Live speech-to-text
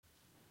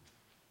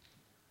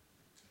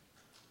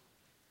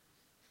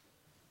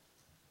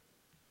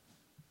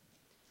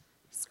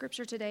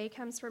Scripture today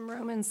comes from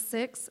Romans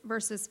 6,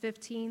 verses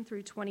 15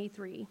 through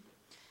 23.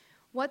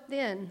 What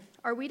then?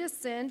 Are we to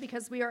sin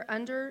because we are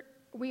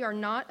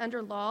not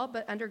under law,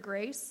 but under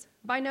grace?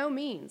 By no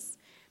means.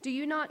 Do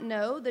you not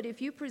know that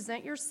if you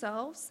present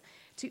yourselves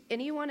to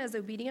anyone as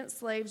obedient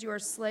slaves, you are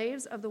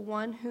slaves of the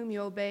one whom you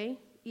obey,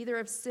 either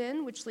of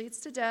sin, which leads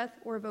to death,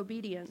 or of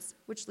obedience,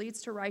 which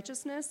leads to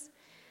righteousness?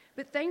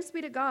 But thanks be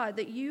to God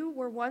that you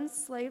were once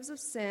slaves of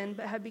sin,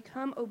 but have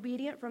become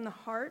obedient from the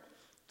heart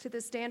to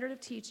the standard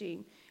of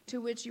teaching to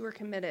which you were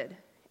committed.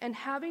 And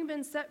having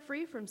been set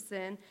free from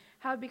sin,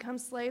 have become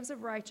slaves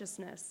of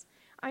righteousness.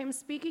 I am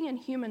speaking in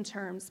human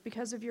terms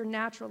because of your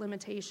natural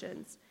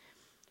limitations.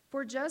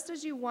 For just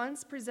as you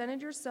once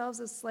presented yourselves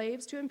as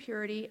slaves to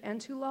impurity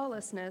and to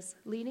lawlessness,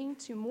 leading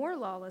to more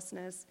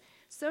lawlessness,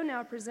 so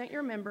now present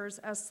your members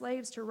as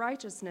slaves to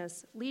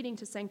righteousness, leading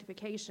to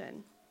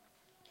sanctification.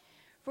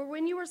 For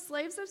when you were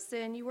slaves of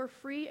sin, you were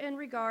free in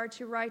regard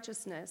to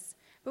righteousness.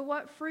 But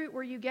what fruit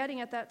were you getting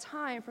at that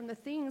time from the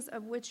things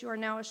of which you are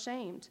now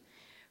ashamed?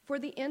 For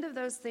the end of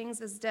those things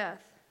is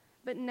death.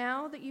 But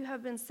now that you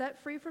have been set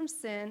free from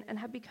sin and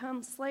have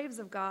become slaves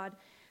of God,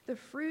 the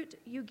fruit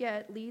you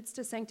get leads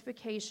to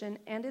sanctification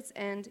and its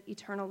end,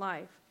 eternal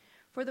life.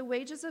 For the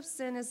wages of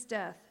sin is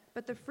death,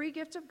 but the free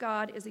gift of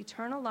God is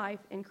eternal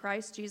life in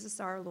Christ Jesus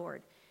our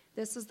Lord.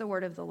 This is the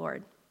word of the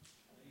Lord.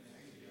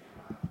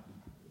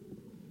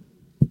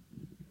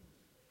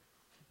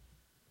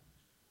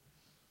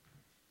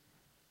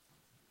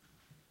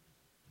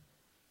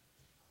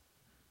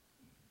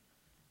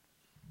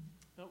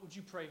 Would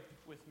you pray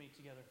with me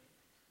together?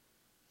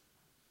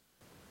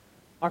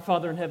 Our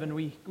Father in heaven,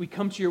 we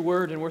come to your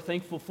word and we're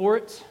thankful for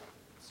it.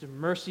 It's a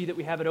mercy that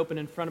we have it open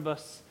in front of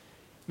us.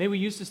 May we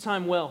use this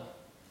time well.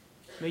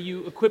 May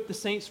you equip the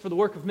saints for the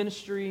work of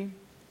ministry,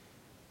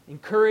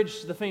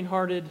 encourage the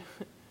faint-hearted,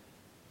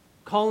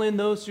 call in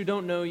those who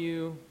don't know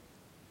you,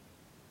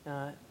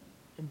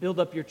 and build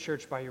up your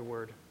church by your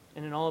word.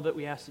 And in all of it,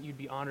 we ask that you'd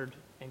be honored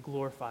and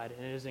glorified.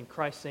 And it is in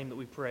Christ's name that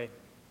we pray.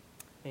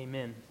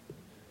 Amen.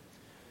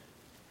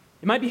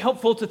 It might be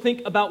helpful to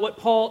think about what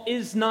Paul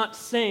is not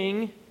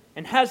saying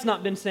and has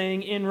not been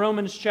saying in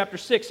Romans chapter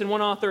 6. And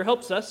one author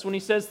helps us when he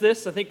says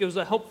this. I think it was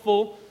a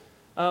helpful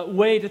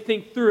way to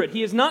think through it.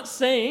 He is not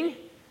saying,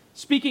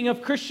 speaking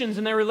of Christians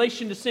and their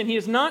relation to sin, he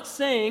is not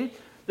saying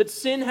that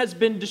sin has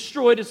been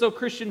destroyed as though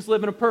Christians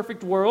live in a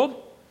perfect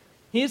world.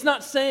 He is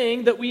not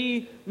saying that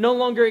we no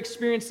longer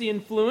experience the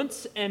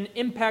influence and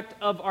impact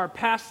of our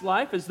past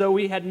life as though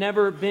we had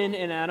never been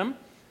in Adam.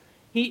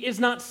 He is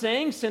not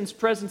saying sin's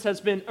presence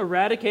has been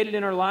eradicated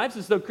in our lives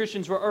as though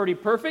Christians were already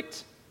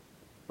perfect,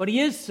 but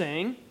he is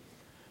saying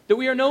that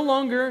we are no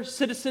longer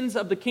citizens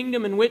of the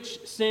kingdom in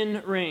which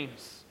sin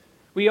reigns.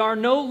 We are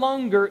no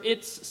longer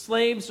its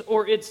slaves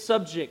or its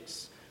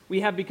subjects.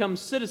 We have become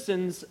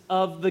citizens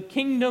of the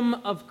kingdom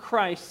of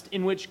Christ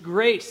in which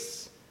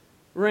grace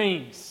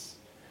reigns.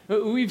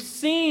 We've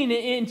seen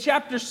in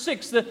chapter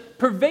 6 the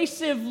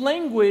pervasive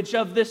language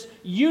of this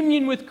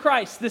union with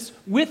Christ, this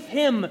with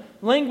Him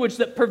language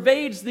that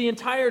pervades the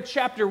entire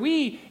chapter.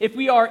 If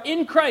we are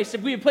in Christ,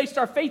 if we have placed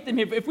our faith in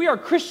Him, if we are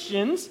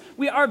Christians,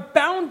 we are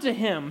bound to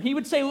Him. He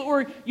would say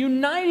we're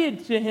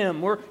united to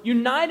Him. We're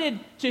united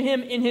to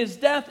Him in His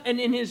death and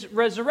in His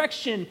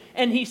resurrection.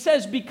 And He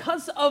says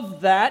because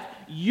of that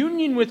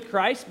union with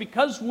Christ,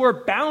 because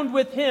we're bound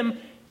with Him,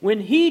 when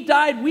He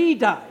died, we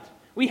died.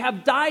 We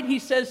have died, he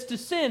says, to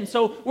sin,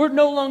 so we're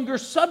no longer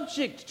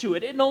subject to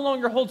it. It no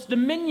longer holds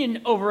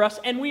dominion over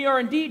us, and we are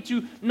indeed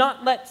to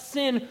not let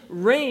sin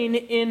reign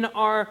in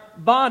our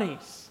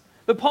bodies.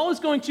 But Paul is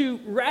going to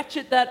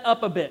ratchet that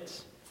up a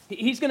bit.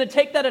 He's going to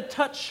take that a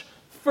touch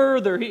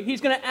further.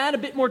 He's going to add a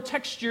bit more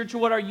texture to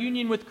what our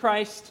union with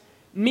Christ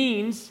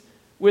means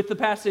with the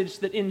passage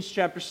that ends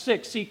chapter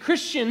 6. See,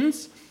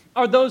 Christians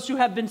are those who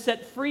have been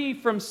set free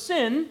from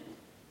sin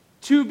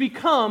to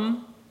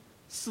become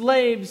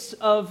slaves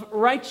of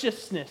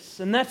righteousness.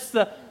 And that's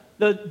the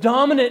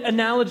dominant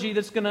analogy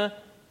that's going to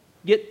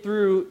get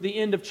through the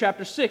end of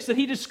chapter 6. That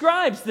he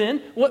describes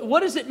then,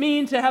 what does it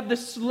mean to have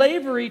this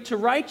slavery to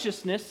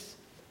righteousness?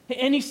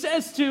 And he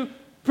says to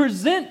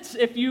present,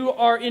 if you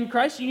are in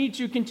Christ, you need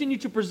to continue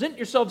to present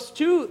yourselves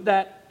to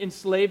that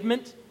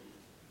enslavement.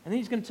 And then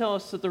he's going to tell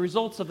us that the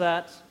results of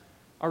that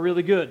are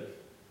really good.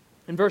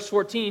 In verse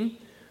 14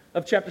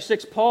 of chapter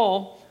 6,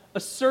 Paul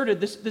asserted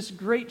this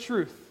great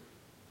truth.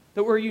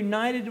 That we're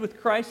united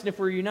with Christ, and if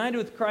we're united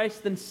with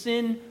Christ, then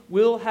sin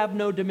will have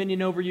no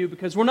dominion over you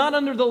because we're not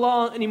under the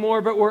law anymore,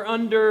 but we're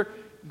under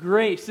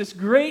grace. This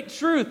great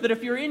truth that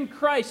if you're in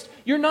Christ,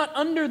 you're not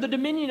under the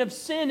dominion of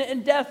sin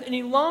and death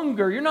any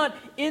longer. You're not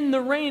in the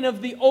reign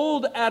of the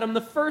old Adam, the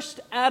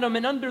first Adam,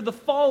 and under the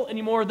fall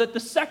anymore, that the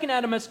second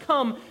Adam has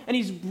come, and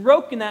he's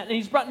broken that, and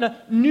he's brought in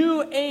a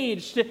new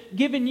age, to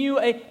given you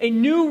a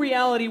new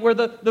reality where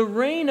the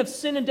reign of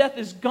sin and death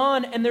is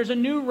gone, and there's a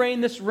new reign,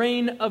 this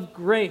reign of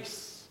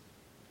grace.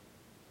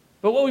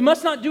 But what we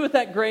must not do with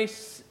that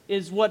grace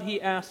is what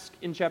he asks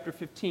in chapter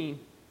 15.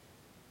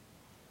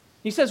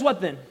 He says,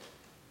 what then?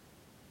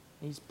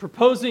 He's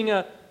proposing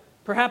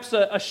perhaps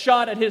a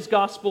shot at his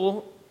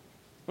gospel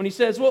when he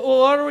says, well,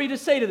 what are we to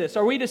say to this?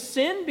 Are we to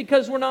sin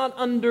because we're not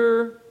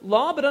under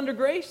law but under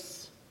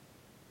grace?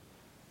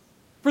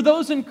 For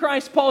those in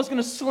Christ, Paul is going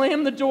to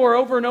slam the door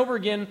over and over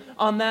again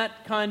on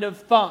that kind of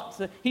thought.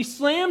 He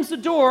slams the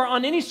door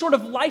on any sort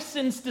of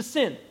license to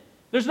sin.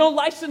 There's no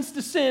license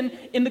to sin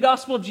in the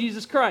gospel of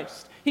Jesus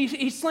Christ.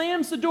 He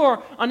slams the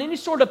door on any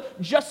sort of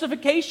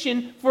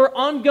justification for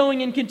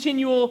ongoing and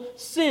continual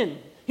sin.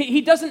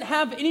 He doesn't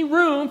have any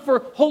room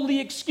for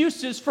holy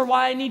excuses for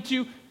why I need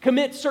to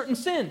commit certain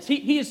sins.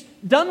 He is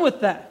done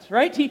with that,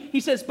 right? He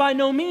says, by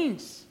no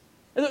means.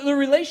 The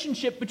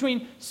relationship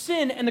between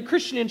sin and the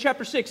Christian in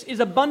chapter 6 is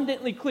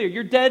abundantly clear.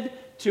 You're dead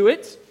to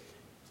it.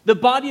 The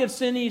body of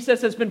sin, he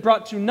says, has been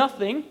brought to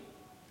nothing.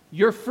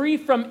 You're free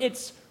from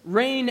its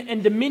reign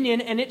and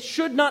dominion, and it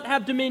should not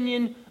have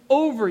dominion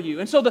over you.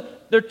 And so there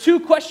are two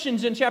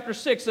questions in chapter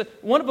 6.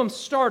 One of them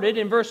started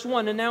in verse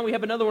 1, and now we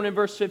have another one in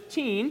verse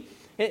 15.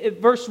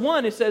 Verse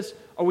 1, it says,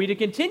 are we to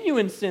continue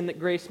in sin that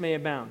grace may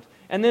abound?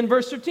 And then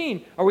verse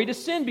 15, are we to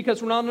sin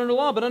because we're not under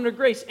law but under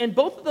grace? And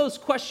both of those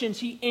questions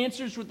he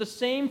answers with the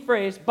same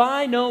phrase,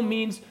 by no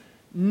means,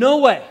 no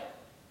way.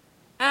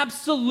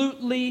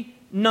 Absolutely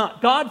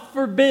not. God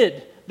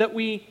forbid that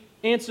we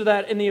answer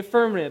that in the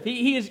affirmative.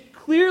 He is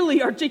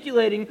clearly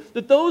articulating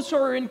that those who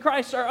are in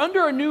Christ are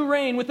under a new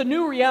reign with a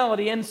new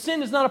reality, and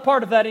sin is not a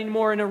part of that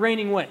anymore in a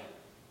reigning way.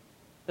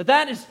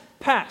 That is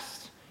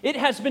past. It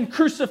has been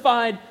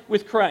crucified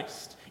with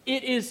Christ.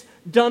 It is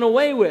done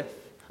away with.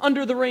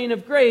 Under the reign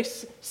of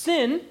grace,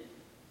 sin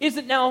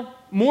isn't now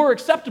more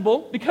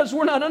acceptable because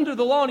we're not under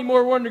the law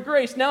anymore, we're under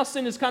grace. Now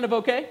sin is kind of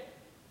okay.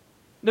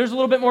 There's a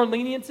little bit more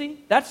leniency.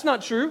 That's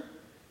not true.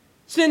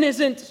 Sin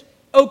isn't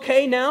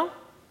okay now.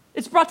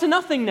 It's brought to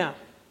nothing now.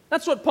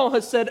 That's what Paul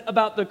has said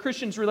about the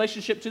Christian's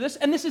relationship to this,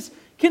 and this is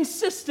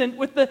consistent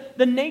with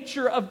the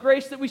nature of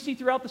grace that we see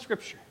throughout the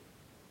Scripture.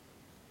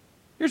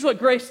 Here's what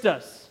grace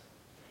does.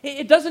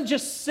 It doesn't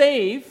just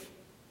save,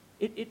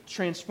 it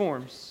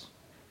transforms.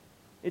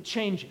 It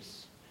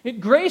changes.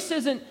 Grace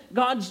isn't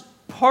God's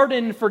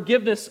pardon and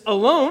forgiveness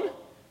alone.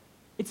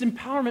 It's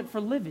empowerment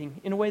for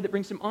living in a way that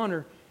brings him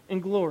honor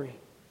and glory.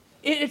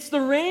 It's the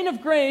reign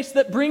of grace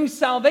that brings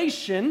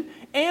salvation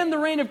and the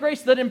reign of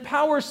grace that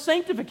empowers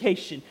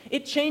sanctification.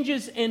 It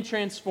changes and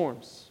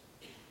transforms.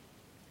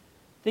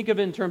 Think of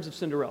it in terms of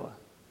Cinderella.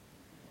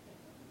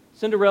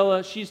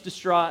 Cinderella, she's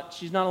distraught.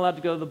 She's not allowed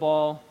to go to the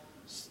ball.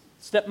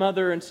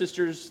 Stepmother and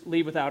sisters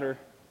leave without her.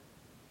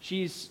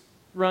 She's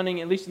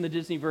running, at least in the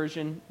Disney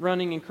version,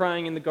 running and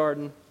crying in the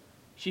garden.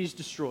 She's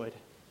destroyed.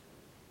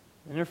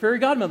 And her fairy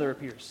godmother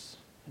appears.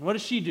 And what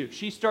does she do?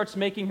 She starts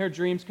making her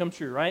dreams come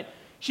true, right?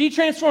 She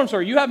transforms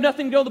her. You have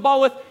nothing to go to the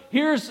ball with.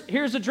 Here's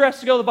a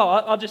dress to go to the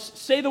ball. I'll just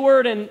say the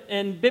word and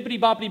bippity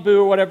boppity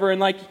boo or whatever, and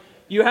like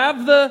you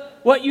have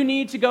what you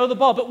need to go to the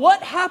ball. But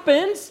what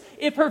happens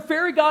if her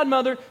fairy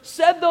godmother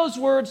said those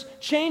words,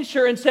 changed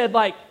her, and said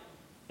like,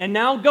 and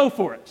now go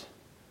for it.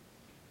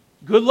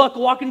 Good luck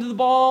walking to the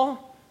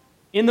ball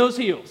in those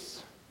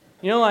heels.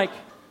 You know, like,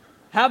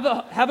 have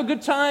a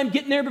good time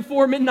getting there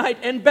before midnight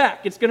and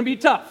back. It's going to be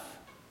tough.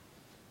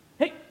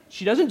 Hey,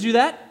 she doesn't do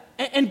that.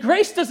 And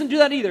grace doesn't do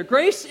that either.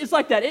 Grace is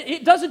like that.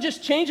 It doesn't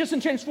just change us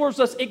and transforms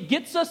us. It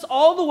gets us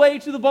all the way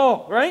to the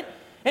ball, right?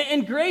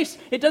 And grace,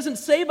 it doesn't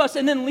save us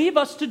and then leave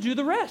us to do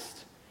the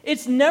rest.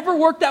 It's never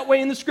worked that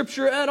way in the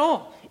Scripture at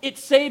all. It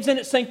saves and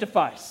it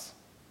sanctifies.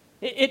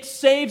 It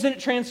saves and it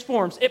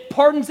transforms. It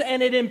pardons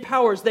and it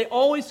empowers. They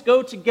always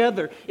go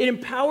together. It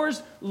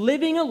empowers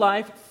living a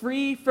life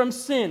free from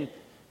sin.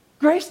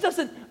 Grace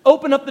doesn't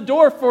open up the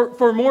door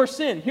for more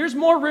sin. Here's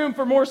more room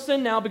for more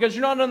sin now because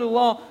you're not under the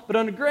law, but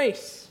under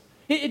grace.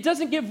 It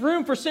doesn't give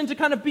room for sin to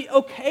kind of be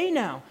okay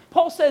now.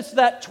 Paul says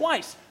that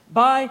twice.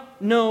 By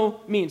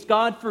no means.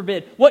 God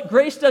forbid. What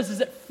grace does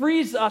is it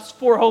frees us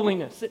for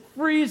holiness. It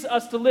frees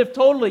us to live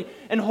totally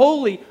and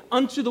wholly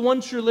unto the one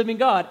true living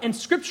God. And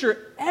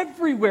Scripture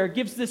everywhere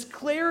gives this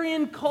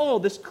clarion call,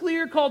 this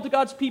clear call to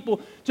God's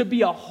people to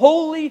be a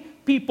holy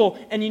people.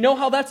 And you know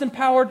how that's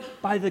empowered?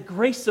 By the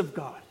grace of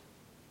God.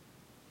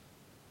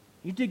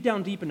 You dig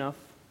down deep enough,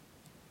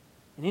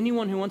 and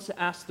anyone who wants to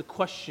ask the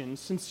questions,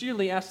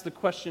 sincerely ask the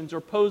questions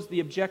or pose the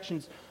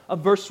objections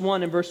of verse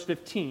 1 and verse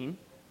 15,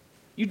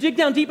 you dig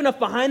down deep enough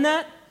behind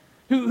that,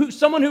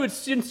 someone who would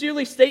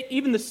sincerely state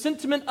even the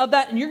sentiment of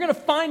that, and you're going to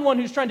find one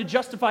who's trying to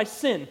justify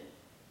sin.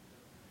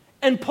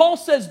 And Paul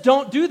says,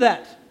 don't do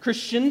that,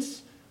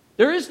 Christians.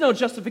 There is no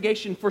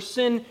justification for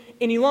sin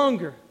any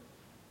longer.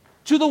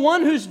 To the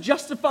one who's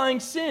justifying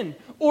sin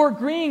or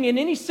agreeing in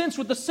any sense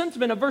with the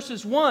sentiment of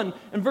verses 1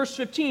 and verse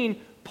 15,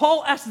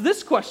 Paul asks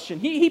this question.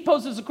 He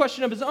poses a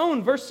question of his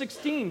own, verse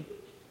 16.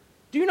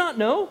 Do you not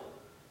know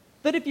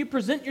that if you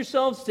present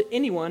yourselves to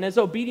anyone as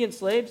obedient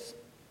slaves,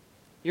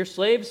 you're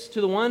slaves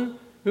to the one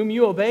whom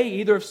you obey,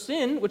 either of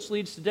sin, which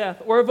leads to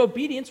death, or of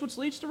obedience, which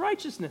leads to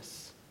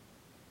righteousness?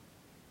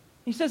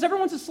 He says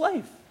everyone's a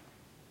slave.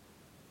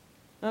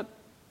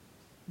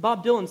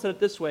 Bob Dylan said it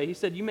this way. He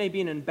said, you may be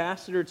an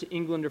ambassador to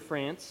England or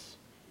France.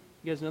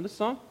 You guys know this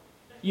song?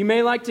 You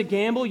may like to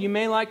gamble, you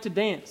may like to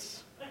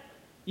dance.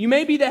 You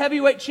may be the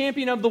heavyweight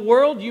champion of the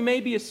world. You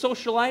may be a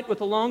socialite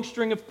with a long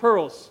string of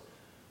pearls.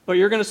 But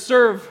you're going to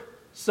serve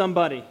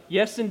somebody.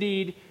 Yes,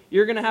 indeed,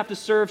 you're going to have to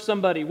serve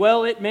somebody.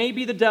 Well, it may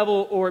be the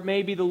devil or it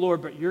may be the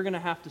Lord, but you're going to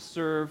have to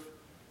serve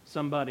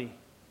somebody.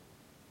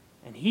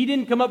 And he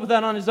didn't come up with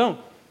that on his own.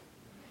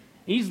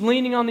 He's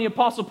leaning on the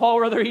Apostle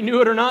Paul whether he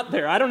knew it or not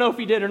there. I don't know if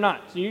he did or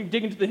not. So you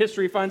dig into the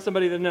history, find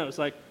somebody that knows.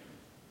 Like,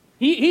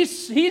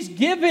 he's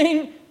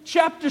giving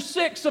chapter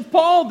 6 of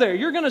Paul there.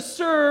 You're going to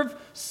serve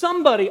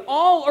somebody.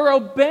 All are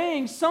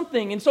obeying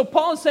something. And so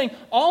Paul is saying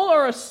all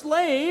are a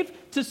slave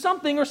to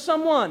something or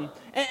someone.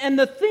 And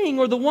the thing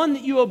or the one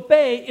that you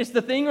obey is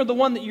the thing or the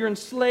one that you're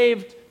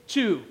enslaved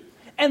to.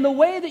 And the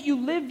way that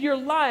you live your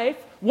life,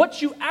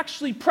 what you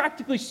actually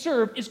practically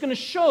serve, is going to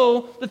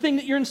show the thing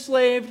that you're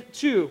enslaved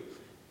to.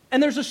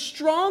 And there's a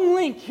strong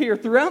link here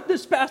throughout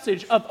this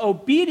passage of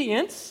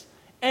obedience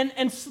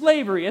and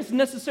slavery, as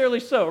necessarily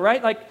so,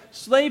 right? Like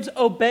slaves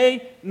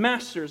obey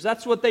masters.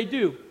 That's what they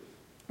do.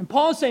 And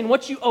Paul is saying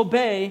what you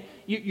obey,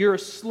 you're a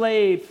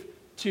slave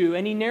to.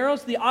 And he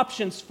narrows the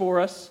options for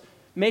us,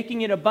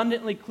 making it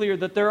abundantly clear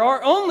that there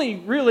are only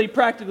really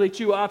practically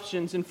two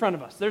options in front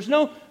of us. There's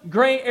no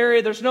gray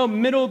area. There's no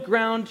middle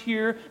ground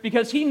here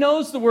because he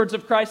knows the words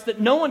of Christ that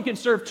no one can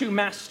serve two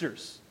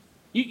masters.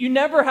 You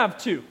never have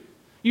two.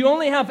 You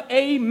only have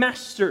a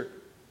master.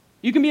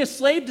 You can be a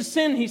slave to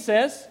sin, he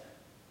says,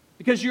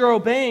 because you're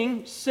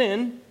obeying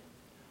sin,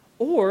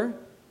 or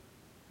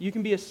you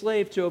can be a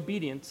slave to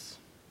obedience.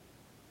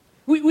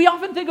 We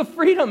often think of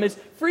freedom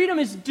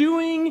as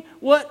doing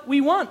what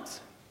we want.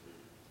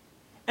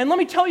 And let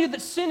me tell you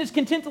that sin is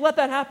content to let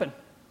that happen.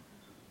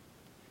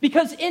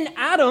 Because in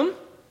Adam,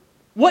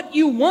 what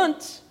you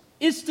want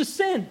is to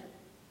sin.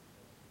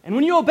 And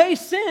when you obey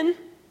sin,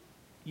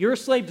 you're a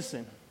slave to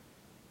sin.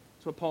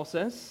 That's what Paul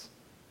says.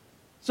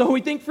 So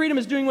we think freedom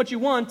is doing what you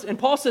want, and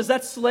Paul says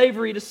that's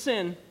slavery to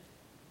sin.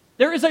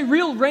 There is a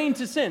real reign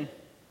to sin.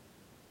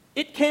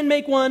 It can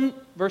make one,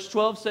 verse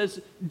 12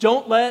 says,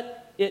 don't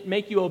let it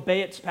make you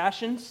obey its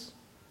passions.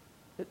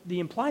 The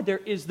implied there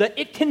is that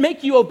it can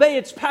make you obey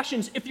its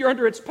passions if you're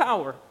under its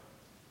power.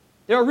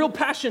 There are real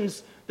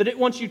passions that it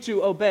wants you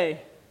to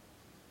obey.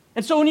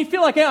 And so when you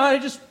feel like,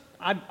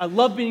 I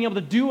love being able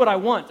to do what I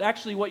want,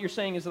 actually what you're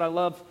saying is that I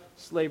love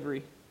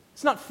slavery.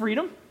 It's not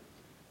freedom,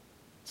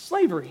 it's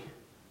slavery.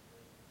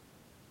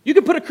 You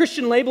can put a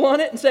Christian label on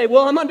it and say,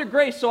 well, I'm under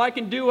grace, so I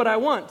can do what I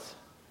want.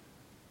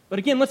 But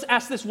again, let's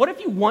ask this. What if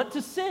you want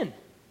to sin? And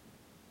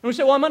we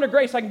say, well, I'm under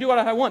grace, I can do what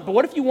I want. But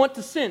what if you want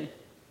to sin?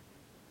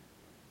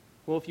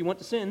 Well, if you want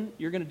to sin,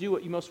 you're going to do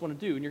what you most want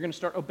to do, and you're going to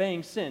start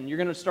obeying sin. You're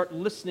going to start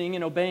listening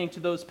and obeying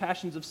to those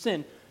passions of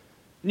sin.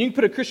 And you can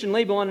put a Christian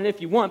label on it if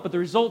you want, but the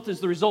result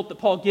is the result that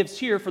Paul gives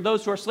here for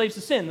those who are slaves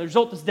to sin. The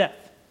result is death.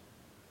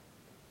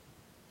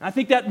 I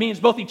think that means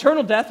both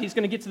eternal death, he's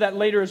going to get to that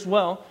later as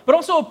well, but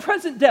also a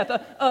present death,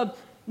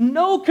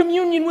 no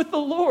communion with the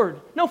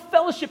Lord, no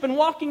fellowship and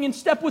walking in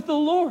step with the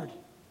Lord.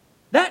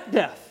 That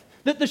death,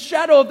 that the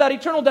shadow of that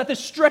eternal death is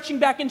stretching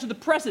back into the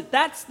present.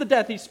 That's the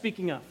death he's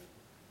speaking of.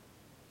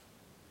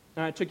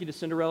 Now, I took you to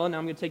Cinderella, now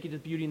I'm going to take you to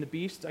Beauty and the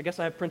Beast. I guess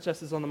I have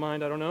princesses on the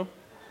mind, I don't know.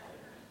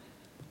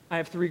 I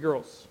have 3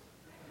 girls.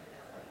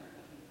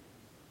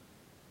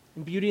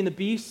 In Beauty and the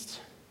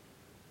Beast,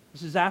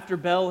 this is after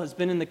Belle has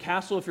been in the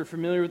castle. If you're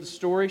familiar with the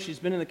story, she's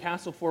been in the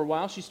castle for a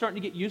while. She's starting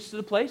to get used to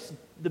the place.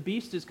 The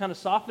Beast is kind of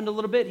softened a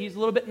little bit. He's a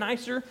little bit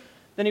nicer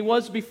than he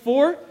was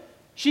before.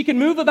 She can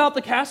move about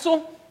the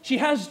castle. She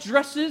has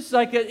dresses,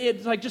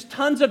 it's like just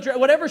tons of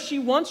whatever she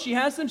wants, she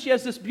has them. She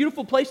has this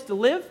beautiful place to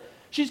live.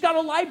 She's got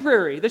a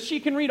library that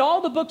she can read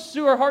all the books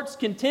to her heart's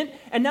content.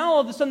 And now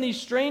all of a sudden these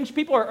strange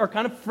people are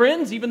kind of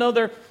friends, even though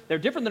they're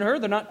different than her.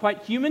 They're not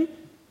quite human.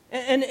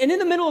 And in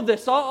the middle of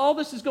this, all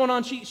this is going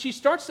on, she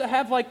starts to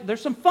have,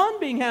 there's some fun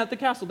being had at the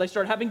castle. They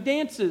start having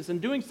dances and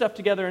doing stuff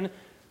together, and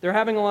they're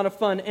having a lot of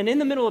fun. And in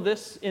the middle of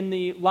this, in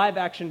the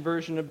live-action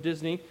version of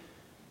Disney,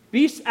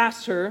 Beast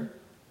asks her,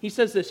 he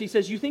says this, he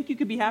says, you think you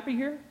could be happy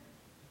here?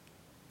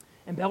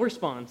 And Belle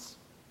responds,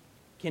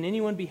 can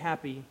anyone be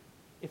happy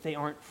if they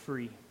aren't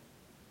free?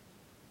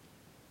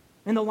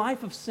 And the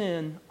life of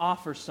sin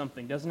offers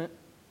something, doesn't it?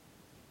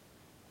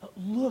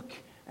 Look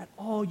at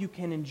all you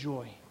can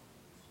enjoy.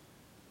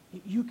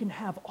 You can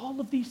have all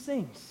of these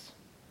things.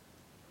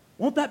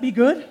 Won't that be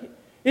good?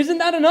 Isn't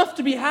that enough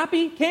to be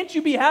happy? Can't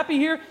you be happy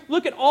here?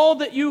 Look at all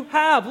that you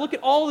have. Look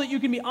at all that you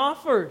can be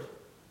offered.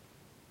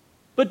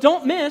 But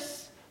don't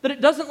miss that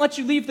it doesn't let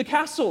you leave the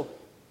castle.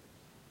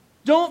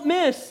 Don't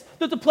miss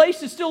that the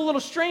place is still a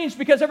little strange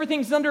because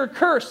everything's under a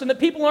curse and that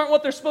people aren't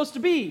what they're supposed to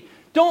be.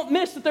 Don't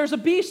miss that there's a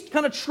beast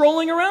kind of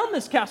trolling around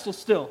this castle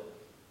still.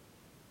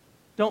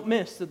 Don't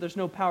miss that there's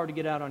no power to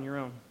get out on your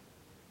own.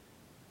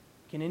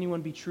 Can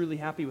anyone be truly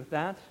happy with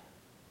that?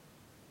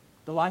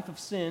 The life of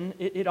sin,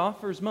 it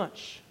offers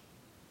much.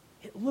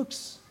 It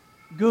looks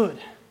good.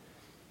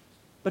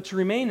 But to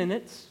remain in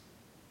it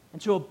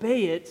and to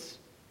obey it,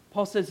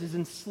 Paul says, is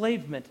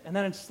enslavement, and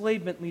that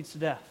enslavement leads to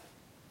death.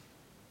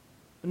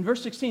 In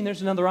verse 16,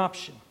 there's another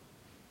option.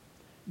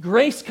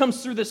 Grace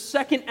comes through the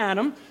second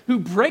Adam who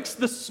breaks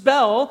the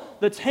spell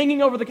that's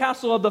hanging over the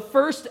castle of the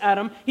first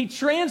Adam. He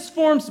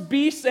transforms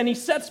beasts and he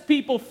sets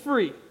people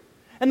free.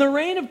 And the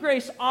reign of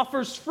grace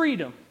offers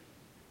freedom,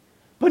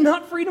 but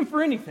not freedom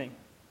for anything.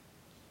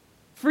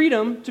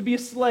 Freedom to be a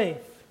slave.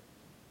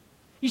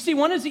 You see,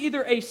 one is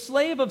either a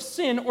slave of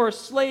sin or a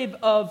slave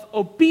of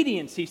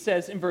obedience, he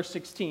says in verse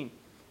 16.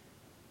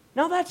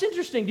 Now that's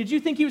interesting. Did you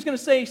think he was going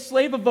to say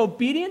slave of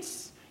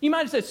obedience? You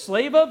might have said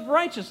slave of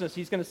righteousness.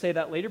 He's going to say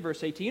that later,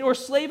 verse 18. Or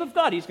slave of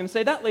God. He's going to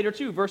say that later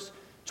too, verse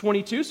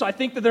 22. So I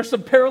think that there's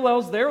some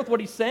parallels there with what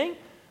he's saying.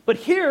 But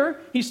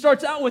here, he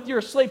starts out with you're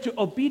a slave to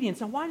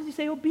obedience. Now why does he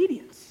say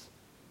obedience?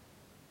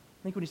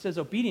 I think when he says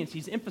obedience,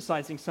 he's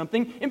emphasizing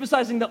something,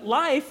 emphasizing that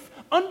life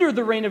under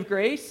the reign of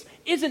grace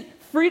isn't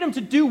freedom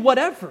to do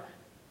whatever.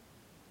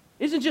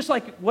 Isn't just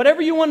like whatever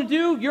you want to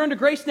do, you're under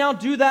grace now,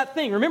 do that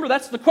thing. Remember,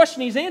 that's the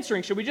question he's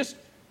answering.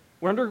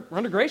 We're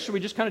under grace, should we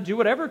just kind of do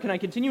whatever? Can I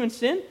continue in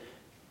sin?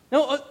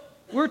 No,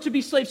 we're to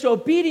be slaves to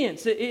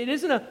obedience. It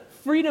isn't a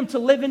freedom to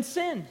live in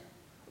sin.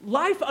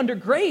 Life under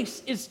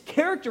grace is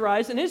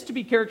characterized and is to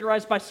be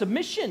characterized by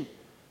submission.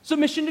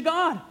 Submission to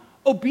God,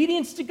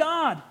 obedience to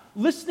God,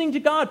 listening to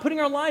God, putting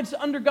our lives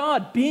under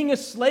God, being a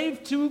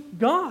slave to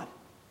God.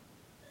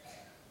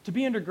 To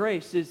be under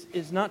grace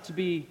is not to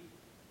be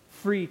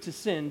free to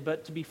sin,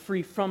 but to be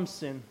free from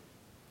sin,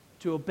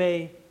 to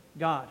obey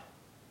God.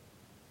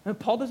 And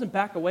Paul doesn't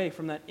back away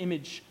from that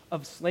image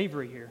of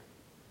slavery here.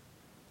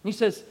 He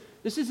says,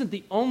 this isn't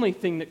the only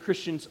thing that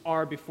Christians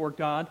are before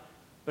God,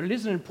 but it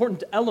is an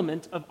important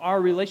element of our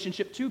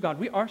relationship to God.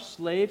 We are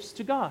slaves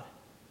to God.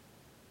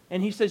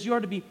 And he says you are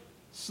to be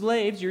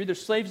slaves. You're either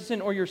slaves to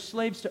sin or you're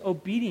slaves to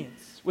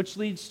obedience, which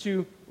leads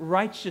to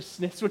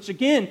righteousness, which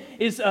again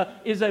is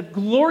a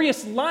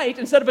glorious light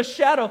instead of a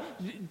shadow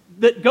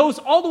that goes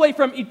all the way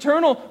from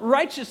eternal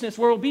righteousness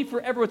where we'll be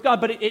forever with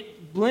God, but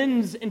it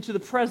blends into the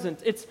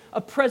present. It's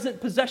a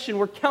present possession.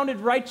 We're counted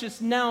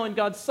righteous now in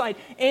God's sight,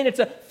 and it's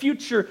a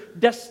future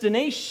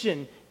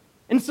destination.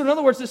 And so in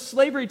other words, this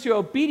slavery to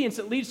obedience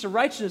that leads to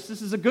righteousness,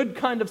 this is a good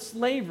kind of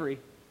slavery.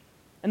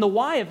 And the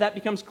why of that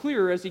becomes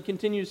clearer as he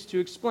continues to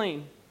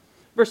explain.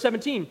 Verse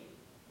 17,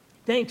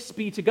 thanks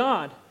be to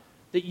God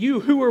that you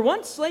who were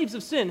once slaves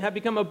of sin have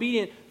become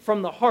obedient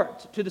from the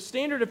heart to the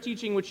standard of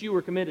teaching which you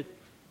were committed.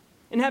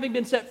 And having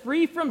been set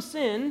free from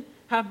sin,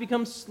 have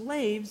become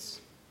slaves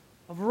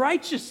of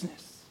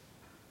righteousness.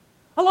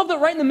 I love that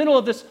right in the middle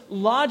of this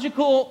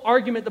logical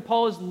argument that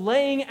Paul is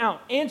laying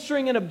out,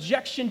 answering an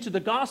objection to the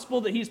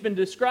gospel that he's been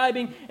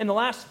describing in the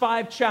last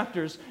 5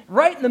 chapters.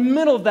 Right in the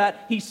middle of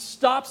that, he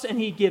stops and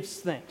he gives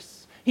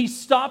thanks. He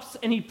stops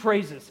and he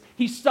praises.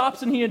 He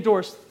stops and he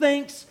adores.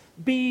 Thanks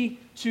be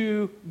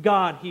to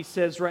God, he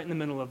says right in the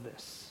middle of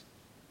this.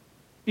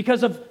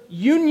 Because of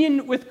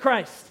union with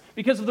Christ,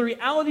 because of the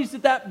realities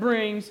that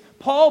brings,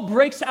 Paul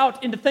breaks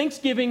out into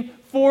thanksgiving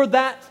for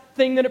that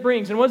thing that it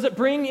brings. And what does it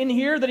bring in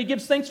here that he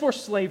gives thanks for?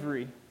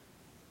 Slavery.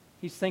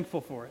 He's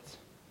thankful for it.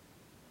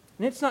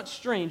 And it's not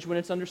strange when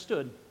it's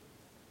understood,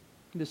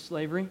 this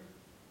slavery,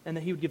 and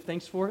that he would give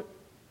thanks for it.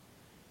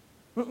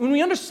 When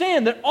we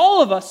understand that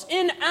all of us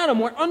in Adam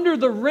were under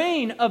the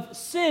reign of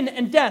sin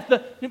and death,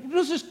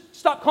 let's just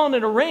stop calling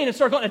it a reign and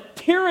start calling it a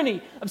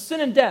tyranny of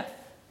sin and death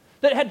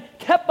that had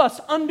kept us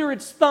under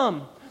its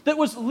thumb, that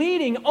was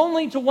leading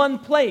only to one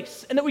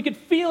place, and that we could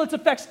feel its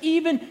effects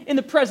even in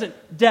the present,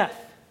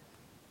 death.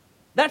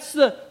 That's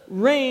the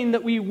reign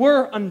that we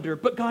were under,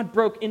 but God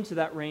broke into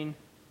that reign,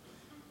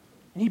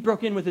 and he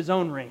broke in with his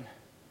own reign.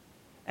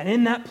 And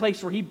in that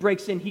place where he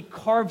breaks in, he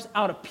carves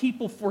out a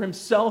people for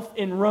himself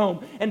in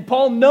Rome. And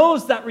Paul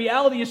knows that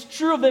reality is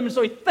true of them, and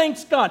so he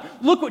thanks God.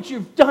 Look what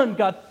you've done,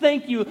 God.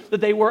 Thank you that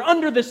they were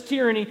under this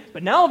tyranny,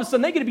 but now all of a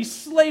sudden they get to be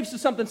slaves to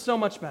something so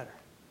much better.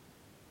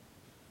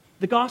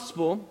 The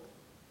gospel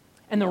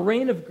and the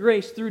reign of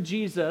grace through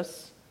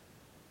Jesus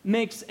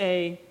makes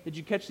did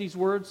you catch these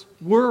words?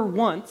 Were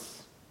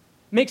once,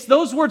 makes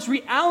those words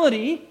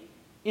reality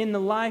in the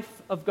life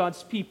of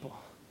God's people.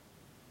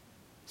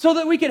 So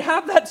that we could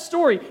have that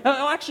story.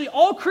 Actually,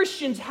 all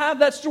Christians have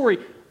that story.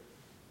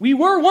 We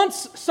were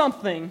once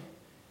something,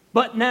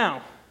 but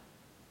now.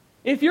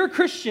 If you're a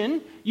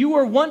Christian, you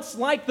were once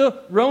like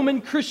the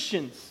Roman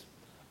Christians,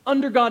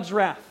 under God's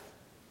wrath,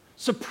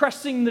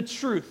 suppressing the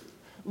truth,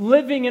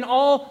 living in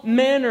all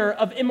manner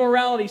of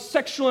immorality,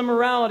 sexual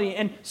immorality,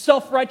 and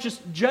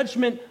self-righteous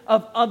judgment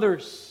of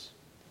others.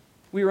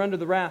 We were under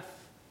the wrath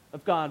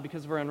of God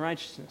because of our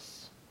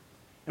unrighteousness.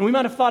 And we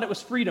might have thought it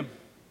was freedom.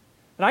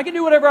 And I can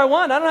do whatever I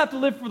want. I don't have to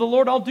live for the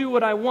Lord. I'll do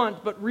what I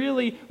want. But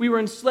really, we were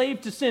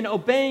enslaved to sin,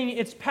 obeying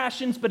its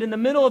passions. But in the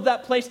middle of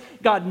that place,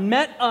 God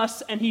met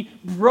us, and he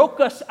broke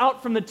us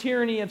out from the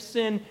tyranny of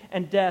sin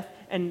and death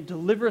and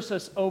delivers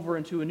us over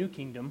into a new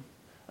kingdom,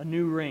 a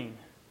new reign.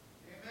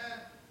 Amen.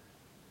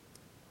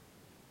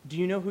 Do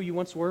you know who you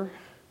once were?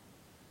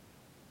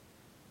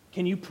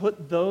 Can you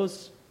put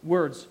those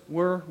words,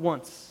 were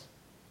once,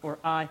 or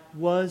I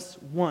was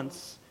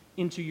once,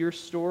 into your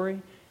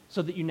story,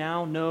 so that you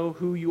now know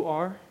who you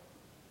are?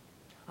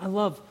 I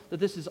love that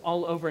this is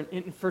all over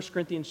in 1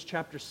 Corinthians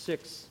chapter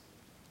 6.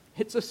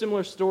 It's a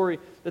similar story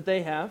that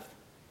they have.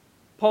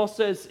 Paul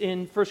says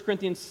in 1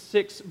 Corinthians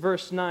 6,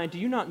 verse 9, "Do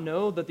you not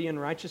know that the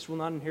unrighteous will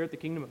not inherit the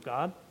kingdom of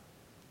God?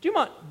 Do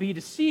not be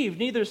deceived,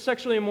 neither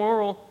sexually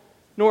immoral,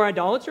 nor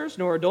idolaters,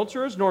 nor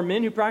adulterers, nor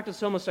men who practice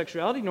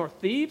homosexuality, nor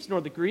thieves,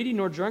 nor the greedy,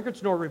 nor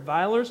drunkards, nor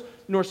revilers,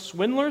 nor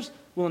swindlers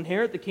will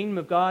inherit the kingdom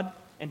of God."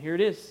 And here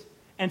it is.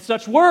 And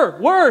such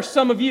were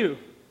some of you.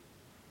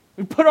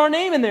 We put our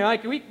name in there,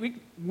 like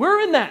we're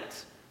in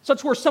that.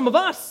 Such were some of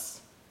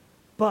us.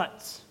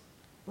 But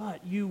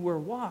you were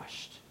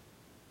washed.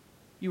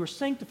 You were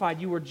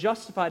sanctified. You were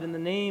justified in the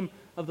name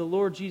of the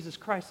Lord Jesus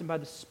Christ and by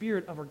the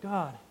Spirit of our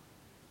God.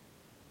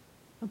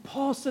 And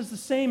Paul says the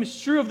same is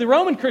true of the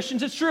Roman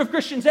Christians. It's true of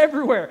Christians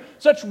everywhere.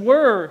 Such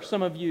were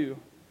some of you,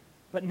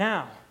 but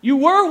now. You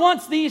were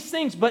once these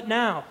things, but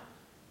now.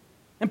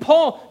 And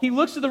Paul, he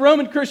looks at the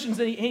Roman Christians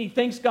and he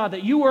thanks God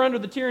that you were under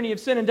the tyranny of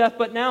sin and death,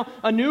 but now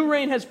a new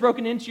reign has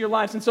broken into your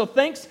lives. And so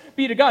thanks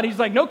be to God. He's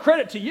like, no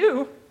credit to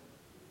you.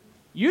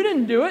 You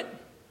didn't do it.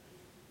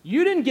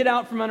 You didn't get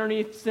out from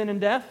underneath sin and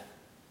death.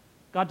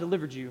 God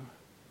delivered you.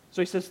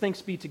 So he says,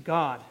 thanks be to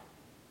God.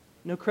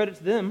 No credit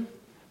to them.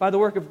 By the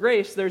work of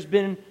grace, there's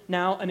been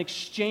now an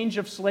exchange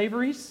of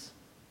slaveries.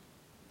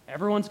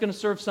 Everyone's going to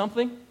serve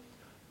something.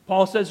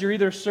 Paul says you're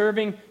either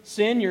serving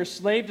sin, you're a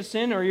slave to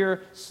sin, or you're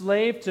a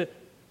slave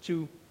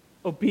to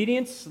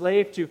obedience,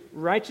 slave to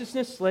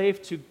righteousness,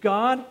 slave to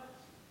God.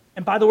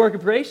 And by the work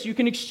of grace, you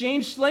can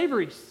exchange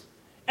slaveries.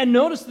 And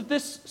notice that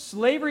this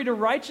slavery to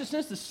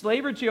righteousness, the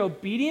slavery to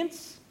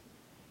obedience,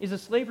 is a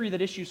slavery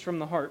that issues from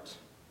the heart.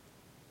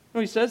 You know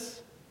what he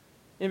says?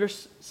 In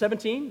verse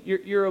 17,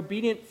 you're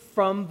obedient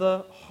from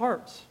the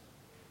heart.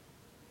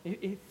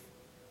 If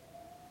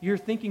you're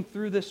thinking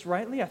through this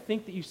rightly, I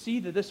think that you see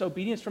that this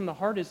obedience from the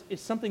heart is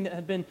something that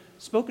had been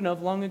spoken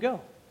of long ago.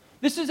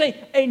 This is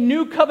a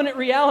new covenant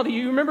reality.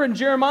 You remember in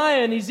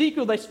Jeremiah and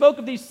Ezekiel, they spoke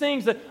of these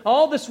things, that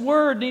all this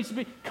word needs to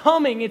be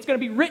coming. It's going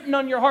to be written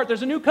on your heart.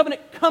 There's a new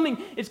covenant coming.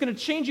 It's going to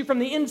change you from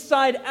the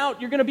inside out.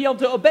 You're going to be able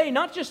to obey,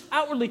 not just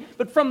outwardly,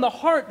 but from the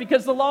heart,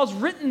 because the law's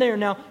written there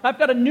now. I've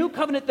got a new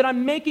covenant that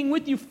I'm making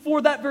with you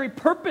for that very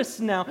purpose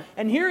now.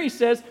 And here he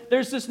says,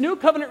 there's this new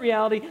covenant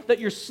reality that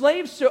you're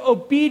slaves to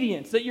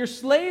obedience, that you're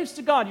slaves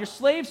to God, you're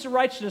slaves to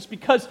righteousness,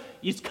 because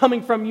it's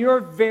coming from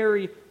your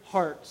very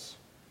hearts.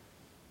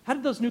 How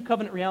did those new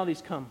covenant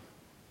realities come?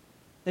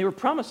 They were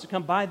promised to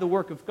come by the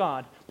work of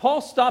God.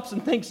 Paul stops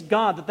and thanks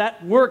God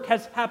that work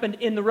has happened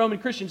in the Roman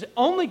Christians. It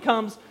only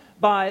comes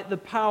by the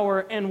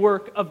power and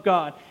work of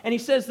God. And he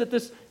says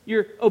that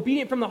you're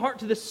obedient from the heart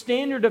to the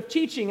standard of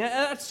teaching.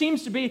 That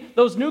seems to be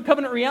those new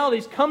covenant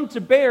realities come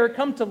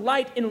to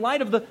light in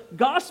light of the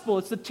gospel.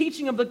 It's the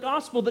teaching of the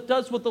gospel that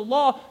does what the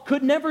law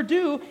could never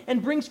do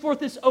and brings forth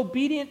this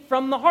obedient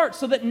from the heart,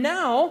 so that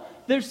now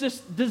there's this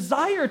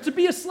desire to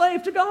be a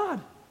slave to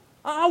God.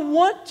 I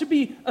want to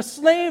be a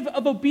slave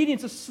of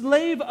obedience, a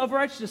slave of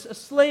righteousness, a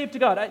slave to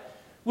God.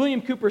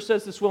 William Cooper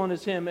says this well in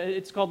his hymn.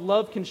 It's called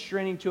Love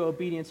Constraining to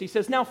Obedience. He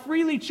says, "Now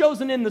freely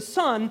chosen in the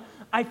Son,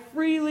 I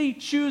freely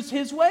choose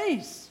his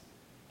ways."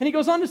 And he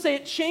goes on to say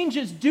it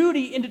changes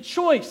duty into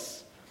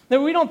choice. That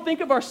we don't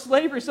think of our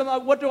slavery, something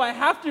like, what do I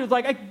have to do? It's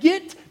like, I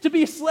get to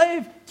be a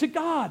slave to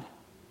God.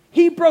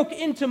 He broke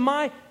into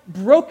my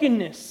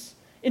brokenness,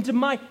 into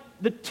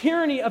the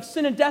tyranny of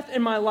sin and death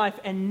in my life,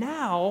 and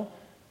now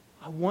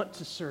I want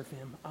to serve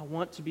him. I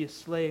want to be a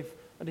slave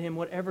unto him,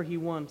 whatever he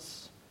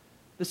wants.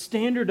 The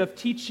standard of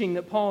teaching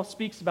that Paul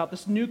speaks about,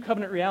 this new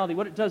covenant reality,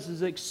 what it does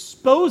is it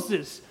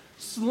exposes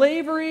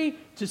slavery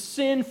to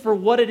sin for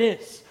what it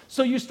is.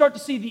 So you start to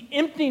see the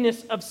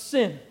emptiness of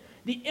sin,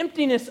 the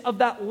emptiness of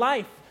that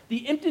life,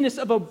 the emptiness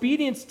of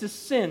obedience to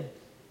sin,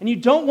 and you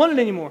don't want it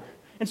anymore.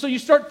 And so you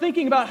start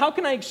thinking about, how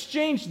can I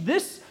exchange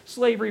this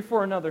slavery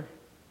for another?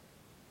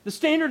 The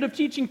standard of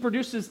teaching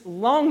produces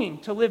longing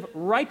to live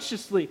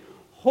righteously,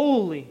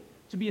 holy,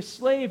 to be a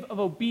slave of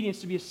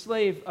obedience, to be a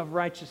slave of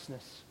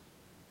righteousness.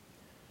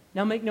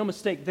 Now make no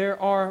mistake, there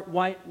are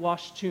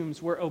whitewashed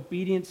tombs where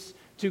obedience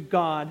to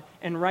God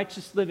and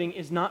righteous living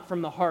is not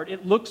from the heart.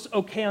 It looks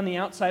okay on the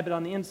outside, but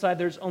on the inside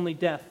there's only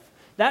death.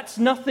 That's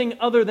nothing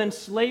other than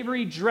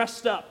slavery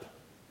dressed up.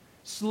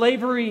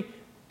 Slavery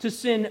to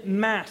sin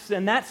masked,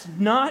 and that's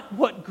not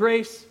what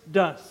grace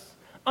does.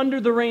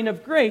 Under the reign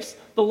of grace,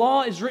 the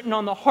law is written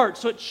on the heart,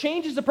 so it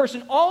changes the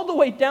person all the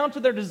way down to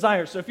their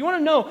desires. So if you want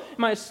to know,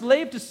 am I a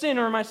slave to sin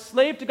or am I a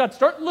slave to God,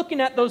 start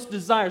looking at those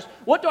desires.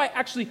 What do I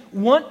actually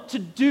want to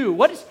do?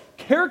 What is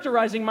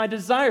characterizing my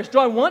desires? Do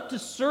I want to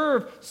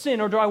serve sin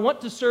or do I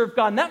want to serve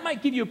God? And that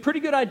might give you a pretty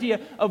good idea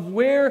of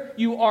where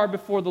you are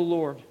before the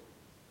Lord.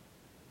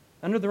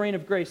 Under the reign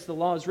of grace, the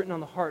law is written on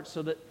the heart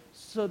so that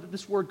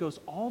this word goes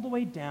all the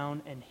way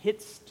down and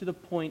hits to the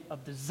point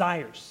of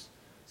desires.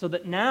 So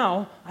that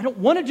now, I don't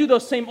want to do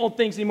those same old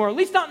things anymore, at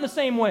least not in the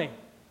same way.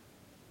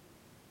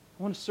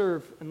 I want to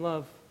serve and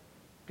love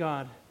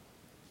God.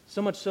 So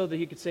much so that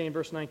he could say in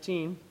verse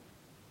 19,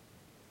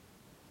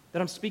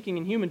 that I'm speaking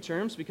in human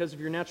terms because of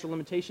your natural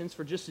limitations,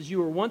 for just as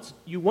you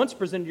once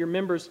presented your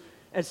members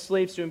as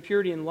slaves to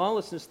impurity and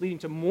lawlessness, leading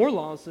to more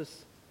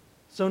lawlessness,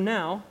 so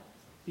now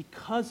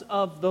because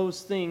of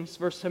those things,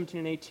 verse 17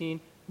 and 18,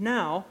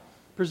 now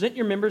present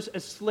your members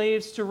as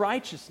slaves to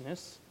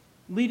righteousness,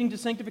 leading to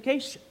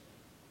sanctification.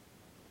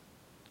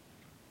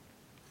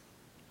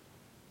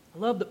 I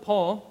love that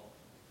Paul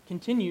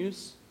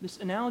continues this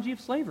analogy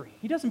of slavery.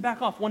 He doesn't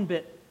back off one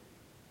bit.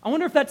 I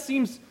wonder if that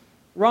seems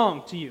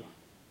wrong to you.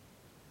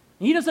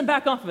 He doesn't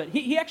back off of it.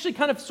 He actually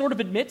kind of sort of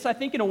admits, I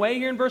think in a way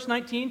here in verse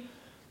 19,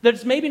 that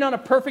it's maybe not a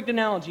perfect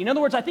analogy. In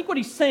other words, I think what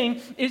he's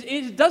saying is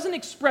it doesn't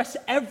express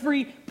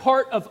every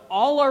part of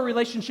all our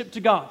relationship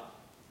to God.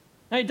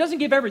 Now, it doesn't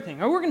give everything.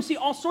 We're going to see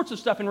all sorts of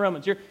stuff in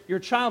Romans. You're a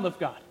child of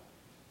God.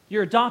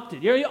 You're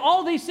adopted.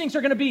 All these things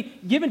are going to be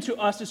given to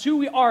us as who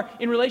we are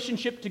in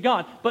relationship to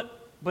God.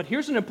 But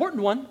here's an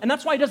important one, and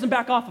that's why he doesn't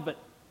back off of it.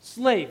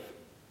 Slave.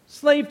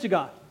 Slave to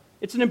God.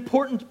 It's an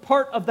important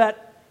part of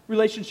that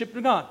relationship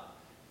to God.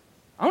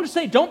 I want to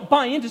say, don't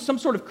buy into some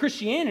sort of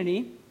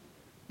Christianity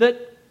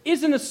that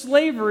isn't a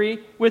slavery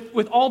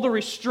with all the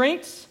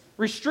restraints,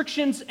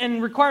 restrictions,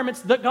 and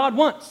requirements that God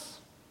wants.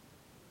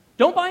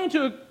 Don't buy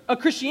into a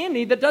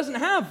Christianity that doesn't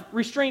have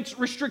restraints,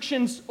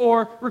 restrictions,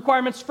 or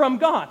requirements from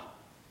God.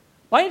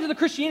 Buy into the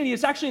Christianity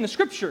that's actually in the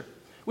Scripture,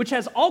 which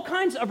has all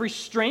kinds of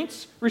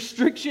restraints,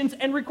 restrictions,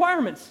 and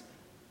requirements.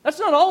 That's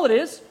not all it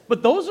is,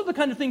 but those are the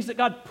kind of things that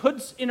God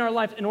puts in our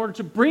life in order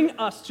to bring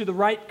us to the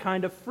right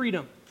kind of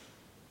freedom.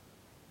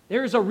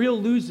 There is a real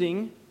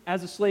losing,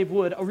 as a slave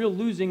would, a real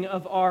losing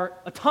of our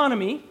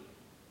autonomy,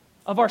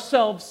 of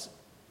ourselves,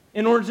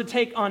 in order to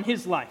take on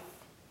His life.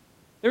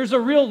 There's a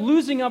real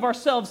losing of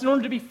ourselves in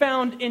order to be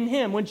found in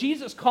Him. When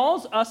Jesus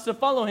calls us to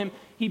follow Him,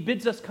 He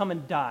bids us come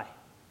and die.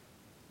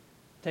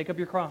 Take up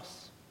your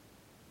cross.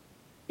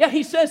 Yeah,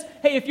 He says,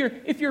 hey,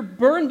 if you're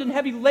burdened and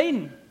heavy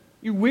laden,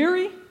 you're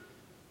weary,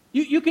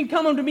 you can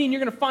come unto me and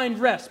you're going to find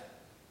rest.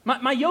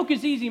 My yoke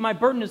is easy, my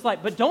burden is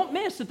light. But don't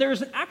miss that there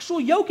is an actual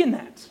yoke in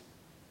that.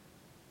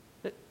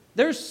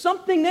 There's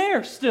something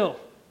there still.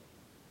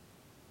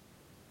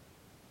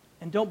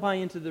 And don't buy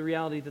into the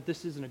reality that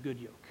this isn't a good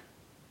yoke.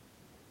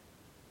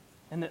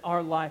 And that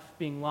our life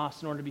being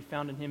lost in order to be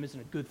found in Him isn't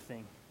a good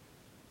thing,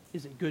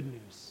 isn't good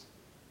news.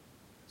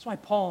 That's why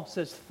Paul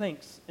says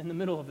thanks in the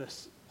middle of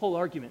this whole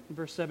argument in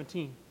verse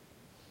 17.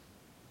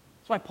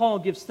 That's why Paul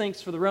gives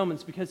thanks for the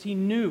Romans, because he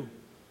knew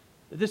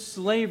that this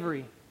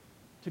slavery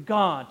to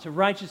God, to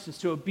righteousness,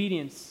 to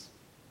obedience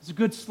is a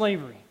good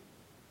slavery.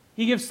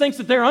 He gives thanks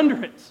that they're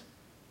under it.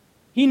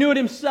 He knew it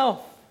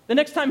himself. The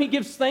next time he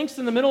gives thanks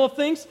in the middle of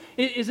things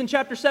is in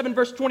chapter 7,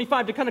 verse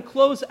 25, to kind of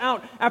close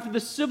out after the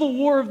civil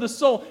war of the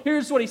soul.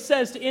 Here's what he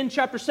says to end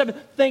chapter 7,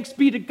 thanks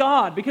be to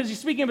God, because he's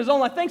speaking of his own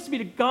life. Thanks be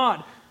to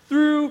God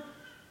through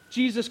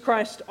Jesus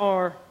Christ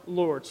our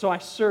Lord. So I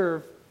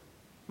serve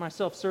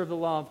the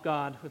law of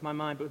God with my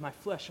mind, but with my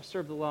flesh I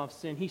serve the law of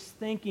sin. He's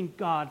thanking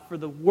God for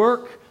the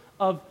work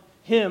of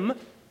Him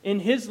in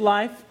his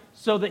life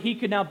so that he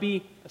could now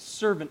be a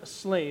servant, a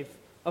slave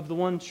of the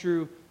one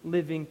true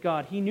living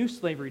God. He knew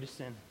slavery to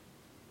sin.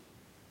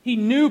 He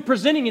knew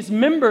presenting his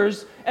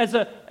members as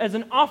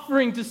an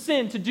offering to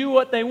sin, to do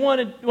what they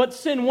wanted, what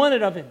sin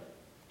wanted of him.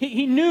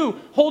 He knew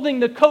holding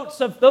the coats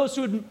of those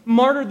who had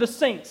martyred the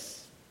saints.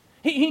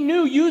 He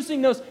knew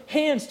using those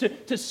hands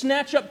to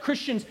snatch up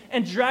Christians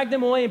and drag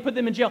them away and put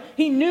them in jail.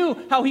 He knew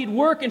how he'd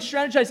work and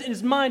strategize in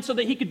his mind so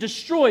that he could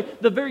destroy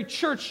the very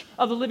church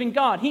of the living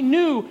God. He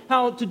knew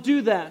how to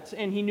do that,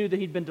 and he knew that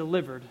he'd been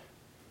delivered.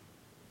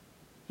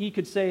 He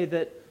could say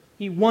that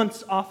he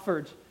once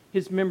offered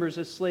his members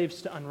as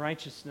slaves to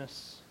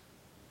unrighteousness.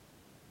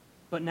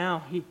 But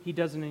now he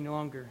doesn't any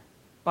longer.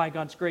 By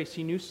God's grace,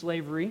 he knew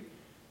slavery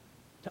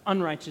to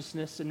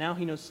unrighteousness, and now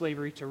he knows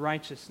slavery to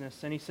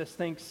righteousness. And he says,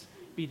 thanks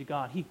be to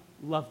God. He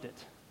loved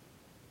it.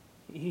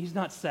 He's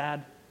not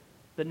sad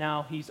that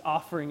now he's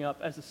offering up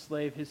as a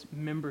slave his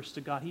members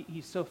to God.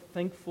 He's so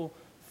thankful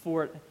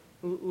for it.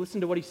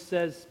 Listen to what he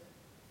says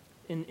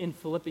in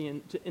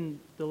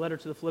the letter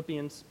to the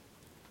Philippians,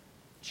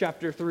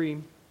 chapter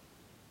 3.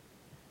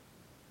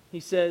 He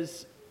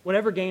says,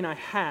 whatever gain I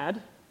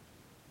had,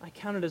 I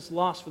counted as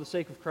loss for the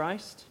sake of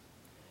Christ.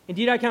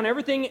 Indeed, I count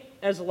everything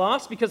as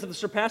loss because of the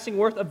surpassing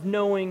worth of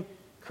knowing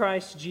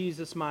Christ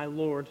Jesus my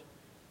Lord.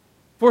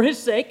 For his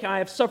sake, I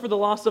have suffered the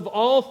loss of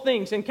all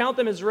things and count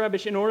them as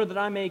rubbish in order that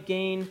I may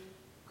gain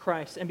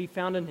Christ and be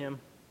found in him,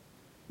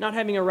 not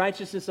having a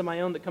righteousness of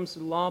my own that comes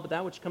through the law, but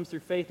that which comes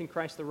through faith in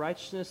Christ, the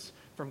righteousness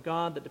from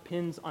God that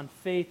depends on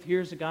faith.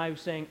 Here's a guy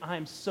who's saying, I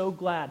am so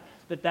glad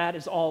that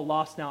is all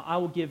lost now. I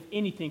will give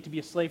anything to be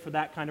a slave for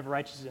that kind of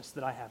righteousness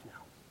that I have now.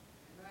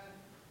 Amen.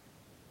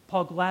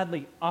 Paul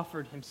gladly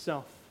offered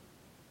himself.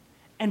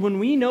 And when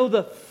we know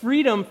the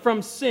freedom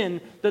from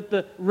sin that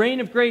the reign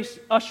of grace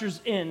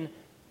ushers in,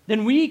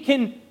 then we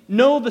can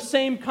know the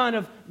same kind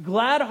of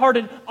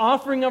glad-hearted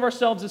offering of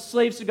ourselves as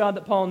slaves to God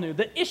that Paul knew.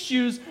 That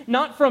issues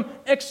not from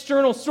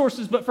external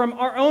sources, but from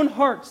our own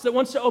hearts that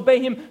wants to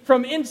obey him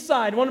from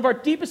inside. One of our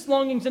deepest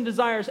longings and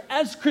desires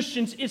as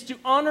Christians is to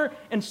honor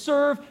and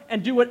serve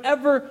and do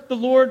whatever the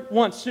Lord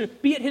wants, to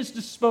be at his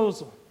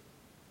disposal.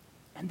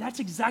 And that's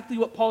exactly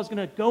what Paul is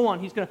going to go on.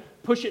 He's going to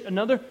push it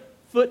another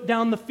foot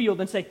down the field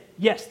and say,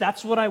 yes,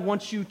 that's what I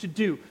want you to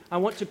do. I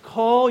want to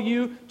call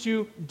you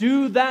to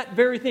do that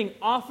very thing.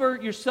 Offer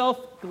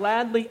yourself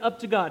gladly up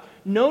to God.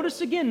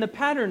 Notice again the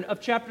pattern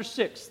of chapter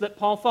 6 that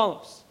Paul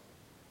follows.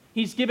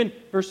 He's given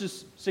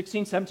verses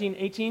 16, 17,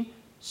 18,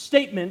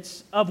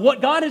 statements of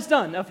what God has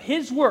done, of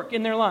His work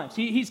in their lives.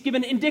 He's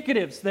given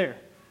indicatives there.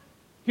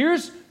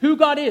 Here's who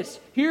God is.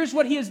 Here's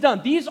what He has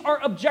done. These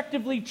are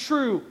objectively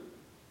true.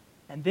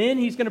 And then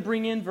he's going to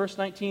bring in verse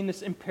 19,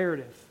 this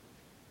imperative.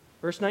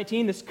 Verse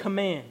 19, this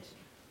command.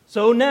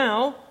 So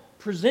now,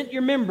 present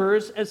your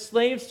members as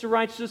slaves to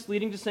righteousness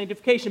leading to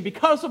sanctification.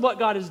 Because of what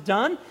God has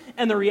done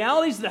and the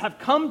realities that have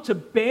come to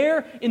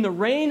bear in the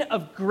reign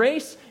of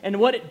grace and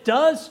what it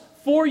does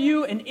for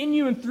you and in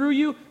you and through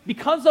you,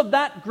 because of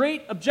that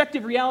great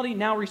objective reality,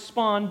 now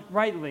respond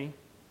rightly.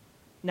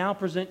 Now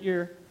present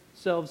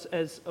yourselves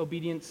as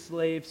obedient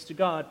slaves to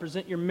God.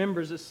 Present your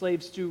members as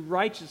slaves to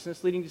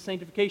righteousness leading to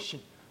sanctification.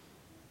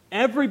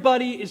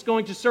 Everybody is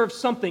going to serve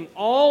something.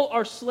 All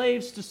are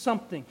slaves to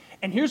something.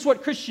 And here's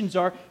what Christians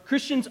are.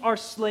 Christians are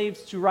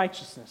slaves to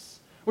righteousness.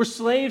 We're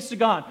slaves to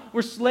God.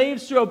 We're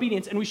slaves to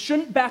obedience. And we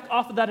shouldn't back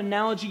off of that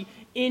analogy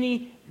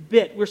any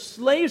bit. We're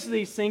slaves to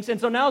these things. And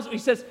so now he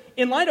says,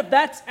 in light of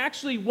that's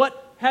actually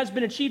what has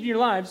been achieved in your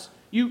lives,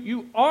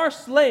 you are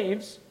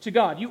slaves to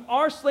God. You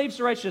are slaves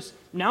to righteousness.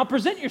 Now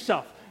present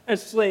yourself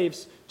as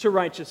slaves to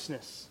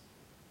righteousness.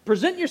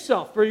 Present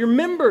yourself or your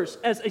members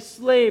as a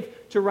slave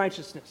to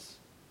righteousness.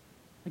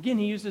 Again,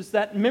 he uses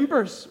that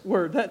members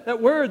word,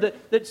 that word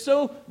that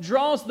so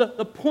draws the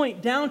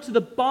point down to the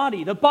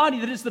body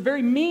that is the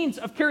very means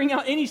of carrying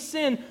out any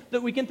sin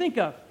that we can think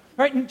of.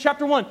 Right? In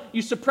chapter 1,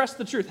 you suppress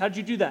the truth. How did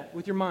you do that?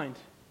 With your mind.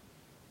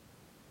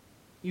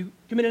 You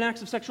committed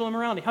acts of sexual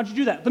immorality. How did you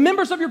do that? The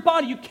members of your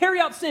body, you carry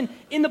out sin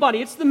in the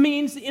body. It's the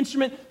means, the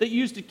instrument that you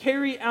use to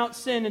carry out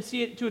sin and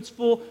see it to its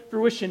full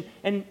fruition.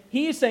 And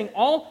he is saying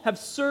all have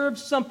served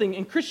something.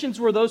 And Christians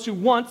were those who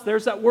once,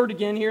 there's that word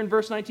again here in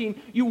verse 19,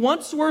 you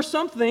once were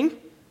something,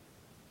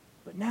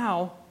 but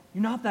now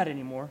you're not that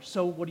anymore.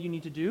 So what do you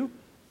need to do?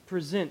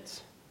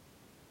 Present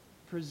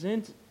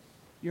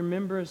your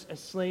members as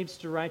slaves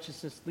to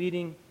righteousness,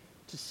 leading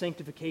to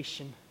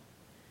sanctification.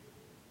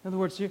 In other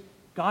words, here,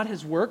 God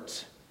has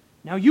worked,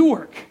 now you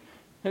work.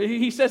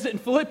 He says it in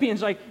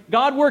Philippians, like,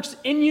 God works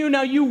in you,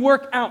 now you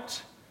work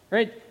out.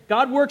 Right?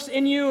 God works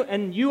in you,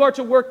 and you are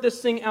to work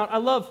this thing out. I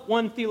love,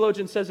 one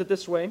theologian says it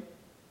this way,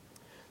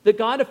 that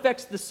God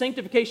affects the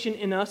sanctification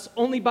in us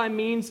only by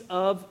means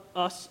of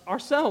us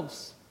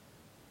ourselves.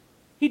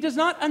 He does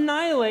not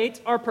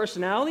annihilate our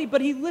personality, but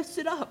He lifts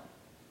it up.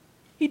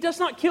 He does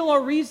not kill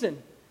our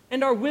reason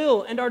and our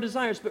will and our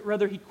desires, but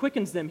rather He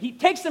quickens them. He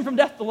takes them from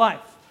death to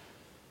life.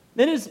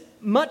 Then as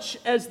much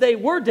as they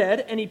were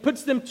dead, and He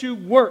puts them to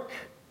work,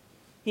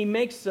 He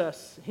makes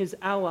us His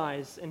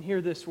allies. And hear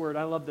this word,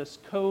 I love this,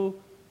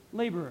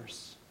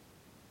 co-laborers.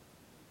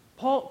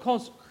 Paul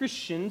calls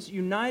Christians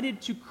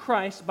united to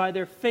Christ by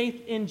their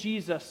faith in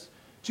Jesus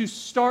to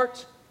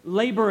start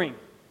laboring.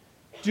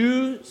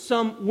 Do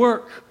some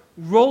work.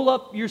 Roll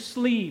up your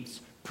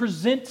sleeves.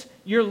 Present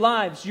your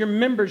lives, your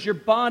members, your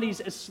bodies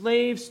as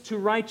slaves to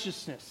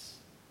righteousness.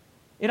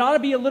 It ought to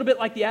be a little bit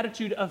like the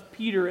attitude of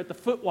Peter at the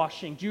foot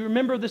washing. Do you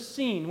remember the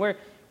scene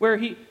where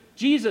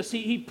Jesus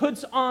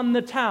puts on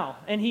the towel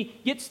and he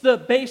gets the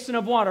basin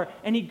of water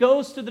and he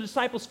goes to the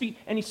disciples' feet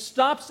and he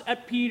stops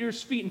at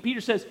Peter's feet and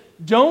Peter says,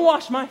 "Don't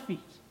wash my feet.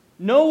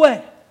 No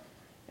way."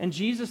 And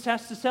Jesus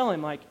has to tell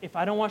him, like, if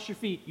I don't wash your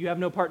feet, you have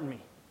no part in me.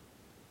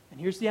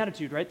 And here's the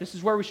attitude, right? This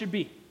is where we should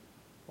be.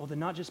 Well, then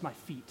not just my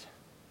feet.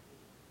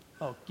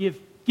 Oh, give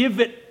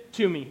it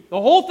to me.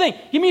 The whole thing.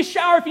 Give me a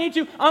shower if you need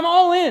to. I'm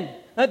all in.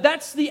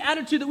 That's the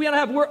attitude that we ought to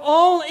have. We're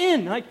all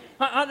in. Like,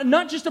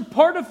 not just a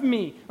part of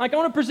me. Like, I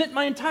want to present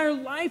my entire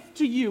life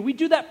to you. We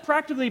do that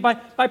practically by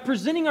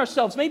presenting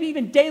ourselves. Maybe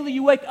even daily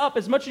you wake up,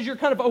 as much as you're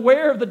kind of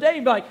aware of the day,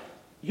 and be like,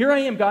 here I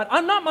am, God.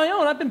 I'm not my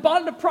own. I've been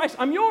bought at a price.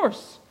 I'm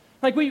yours.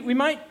 Like, we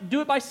might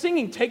do it by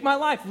singing, "Take my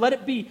life, let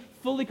it be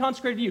fully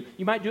consecrated to you."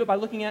 You might do it by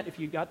looking at, if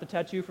you got the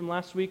tattoo from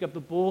last week of the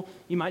bull,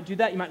 you might do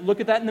that. You might look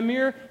at that in the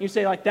mirror, and you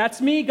say, like,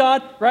 that's me,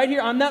 God, right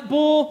here. I'm that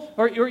bull.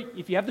 Or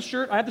if you have the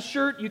shirt, I have the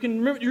shirt.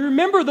 You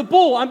remember the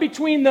bull. I'm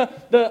between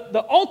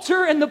the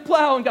altar and the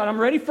plow, and God, I'm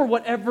ready for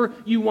whatever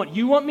you want.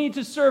 You want me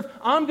to serve,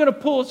 I'm going to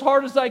pull as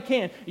hard as I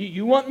can.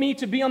 You want me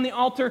to be on the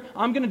altar,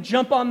 I'm going to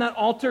jump on that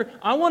altar.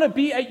 I want to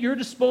be at your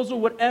disposal,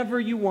 whatever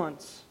you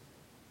want.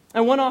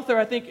 And one author,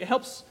 I think,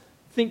 helps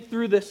think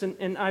through this,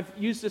 and I've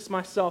used this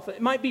myself.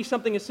 It might be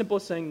something as simple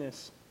as saying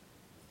this: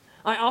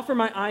 I offer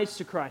my eyes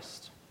to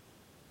Christ.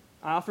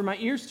 I offer my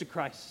ears to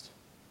Christ.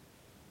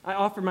 I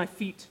offer my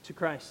feet to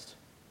Christ.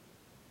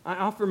 I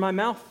offer my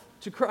mouth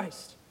to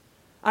Christ.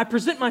 I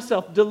present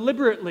myself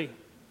deliberately,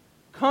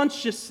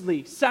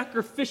 consciously,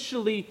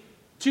 sacrificially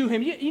to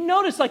Him. You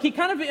notice, like, he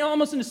kind of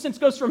almost in a sense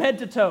goes from head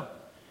to toe.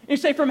 And you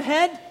say, from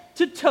head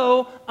to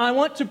toe, I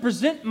want to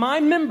present my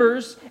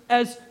members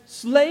as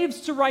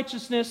slaves to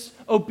righteousness,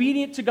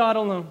 obedient to God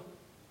alone.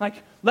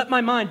 Like, let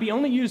my mind be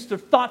only used to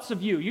thoughts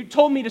of you. You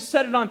told me to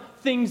set it on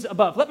things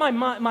above. Let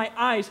my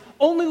eyes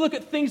only look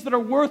at things that are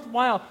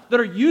worthwhile, that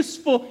are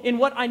useful in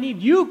what I need.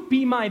 You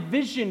be my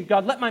vision,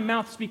 God. Let my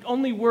mouth speak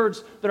only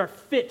words that are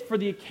fit for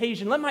the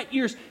occasion. Let my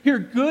ears hear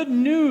good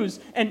news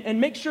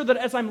and make sure that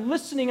as I'm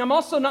listening, I'm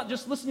also not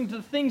just listening to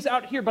the things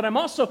out here, but I'm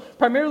also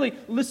primarily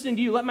listening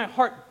to you. Let my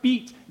heart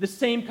beat the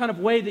same kind of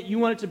way that you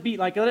want it to beat.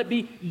 Like, let it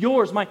be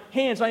yours, my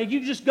hands. Like,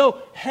 you just go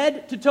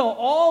head to toe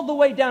all the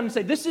way down and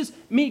say, this is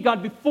me,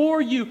 God.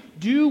 Before you,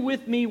 do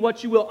with me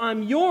what you will.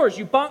 I'm yours.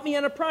 You bought me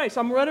at a price.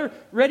 I'm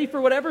ready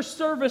for whatever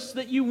service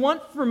that you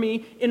want for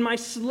me in my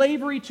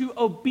slavery to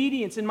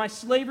obedience, in my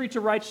slavery to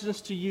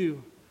righteousness to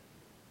you.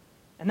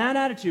 And that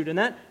attitude and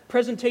that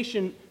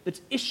presentation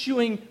that's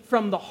issuing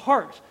from the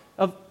heart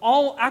of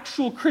all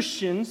actual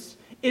Christians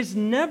is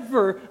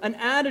never an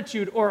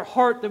attitude or a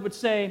heart that would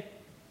say,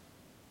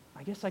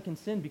 I guess I can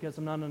sin because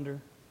I'm not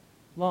under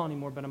law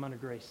anymore, but I'm under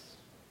grace.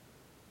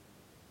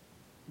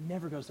 It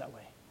never goes that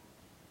way.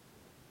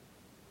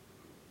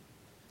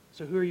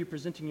 So who are you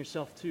presenting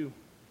yourself to?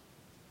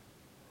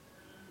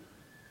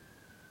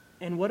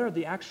 And what are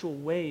the actual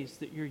ways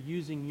that you're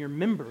using your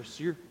members,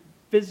 your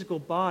physical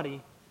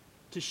body,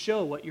 to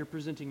show what you're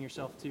presenting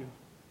yourself to?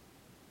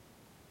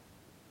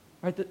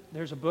 Right?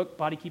 There's a book,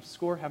 Body Keeps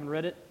Score. Haven't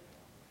read it.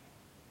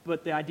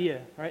 But the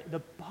idea, right? The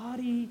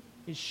body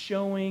is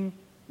showing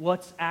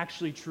what's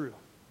actually true.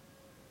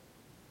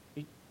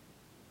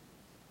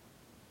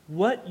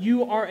 What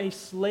you are a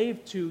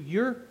slave to,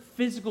 your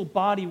physical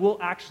body will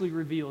actually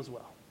reveal as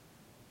well.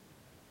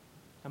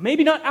 Now,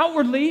 maybe not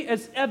outwardly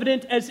as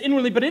evident as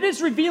inwardly, but it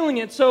is revealing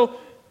it. So,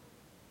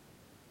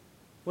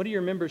 what do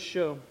your members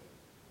show?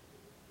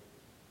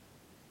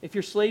 If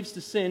you're slaves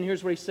to sin,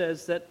 here's what he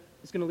says, that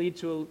is going to lead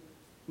to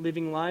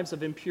living lives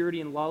of impurity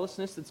and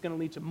lawlessness. That's going to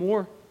lead to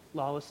more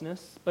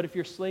lawlessness. But if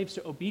you're slaves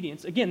to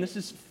obedience, again, this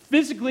is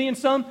physically in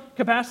some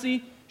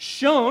capacity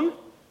shown,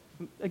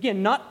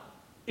 again, not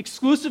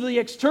exclusively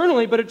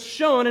externally, but it's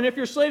shown. And if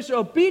you're slaves to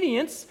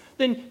obedience,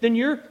 then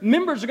your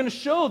members are going to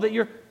show that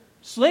you're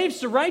slaves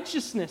to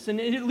righteousness, and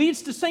it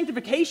leads to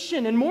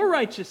sanctification and more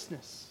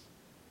righteousness.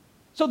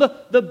 So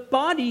the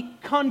body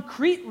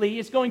concretely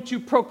is going to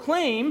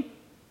proclaim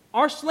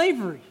our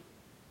slavery,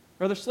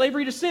 whether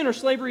slavery to sin or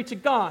slavery to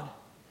God.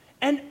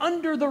 And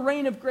under the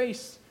reign of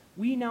grace,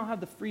 we now have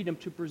the freedom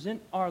to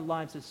present our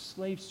lives as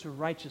slaves to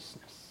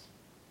righteousness.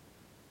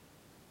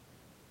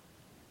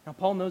 Now,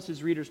 Paul knows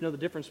his readers know the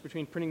difference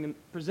between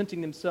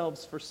presenting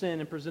themselves for sin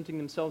and presenting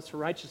themselves for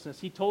righteousness.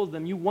 He told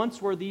them, you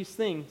once were these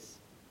things.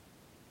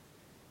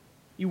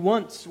 You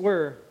once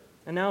were.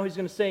 And now he's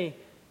going to say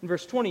in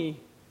verse 20,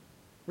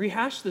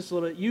 rehash this a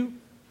little bit.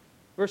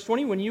 Verse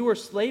 20, when you were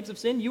slaves of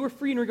sin, you were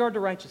free in regard to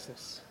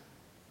righteousness.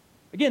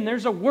 Again,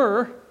 there's a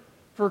were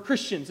for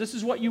Christians. This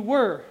is what you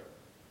were.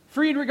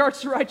 Free in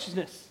regards to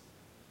righteousness.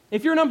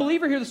 If you're an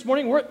unbeliever here this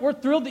morning, we're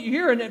thrilled that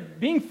you're here, and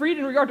being freed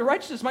in regard to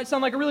righteousness might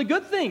sound like a really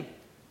good thing.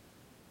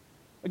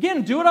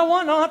 Again, do what I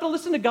want and I don't have to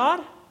listen to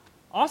God.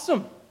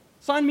 Awesome.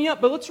 Sign me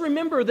up. But let's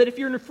remember that if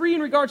you're free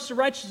in regards to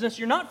righteousness,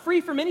 you're not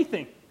free from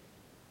anything.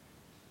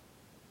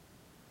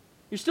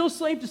 You're still a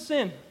slave to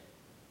sin.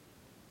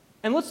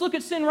 And let's look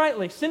at sin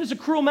rightly. Sin is a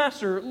cruel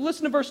master.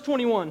 Listen to verse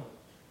 21.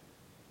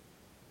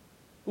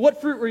 What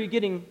fruit were you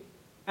getting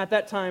at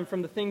that time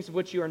from the things of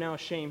which you are now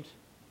ashamed?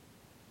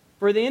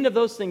 For the end of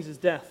those things is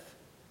death.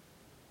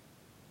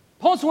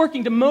 Paul's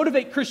working to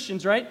motivate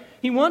Christians, right?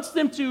 He wants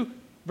them to,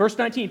 verse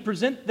 19,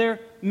 present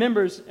their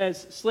members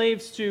as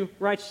slaves to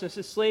righteousness,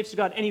 as slaves to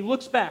God. And he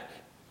looks back,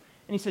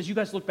 and he says, you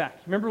guys look back.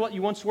 Remember what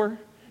you once were?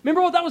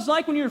 Remember what that was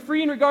like when you were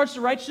free in regards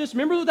to righteousness?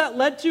 Remember what that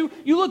led to?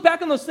 You look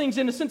back on those things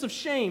in a sense of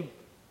shame.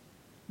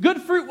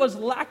 Good fruit was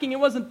lacking. It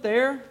wasn't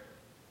there.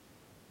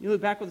 You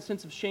look back with a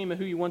sense of shame at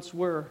who you once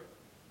were.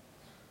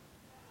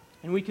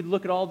 And we could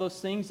look at all those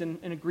things and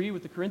agree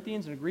with the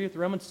Corinthians and agree with the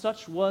Romans.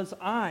 Such was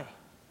I.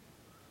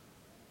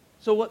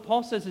 So what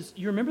Paul says is,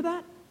 you remember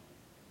that?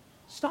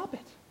 Stop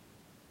it.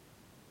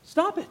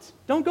 Stop it.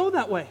 Don't go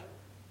that way.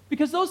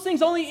 Because those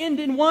things only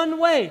end in one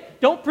way.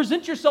 Don't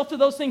present yourself to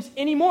those things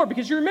anymore,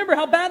 because you remember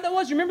how bad that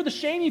was. You remember the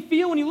shame you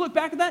feel when you look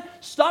back at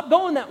that. Stop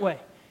going that way.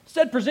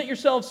 Instead, present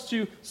yourselves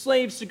to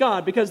slaves to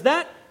God, because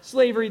that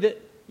slavery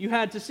that you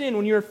had to sin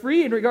when you were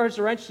free in regards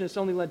to righteousness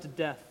only led to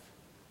death.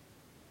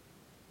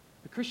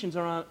 The Christians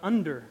are not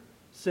under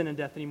sin and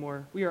death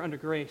anymore. We are under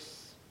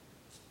grace.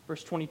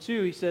 Verse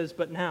 22, he says,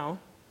 but now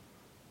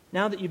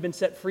that you've been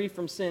set free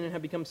from sin and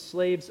have become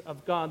slaves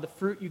of God, the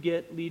fruit you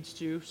get leads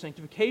to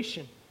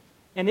sanctification.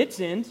 And its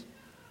end,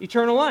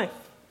 eternal life.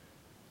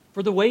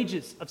 For the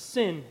wages of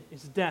sin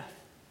is death.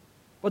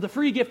 But the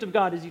free gift of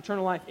God is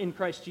eternal life in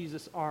Christ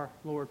Jesus our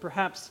Lord.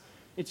 Perhaps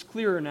it's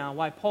clearer now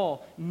why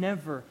Paul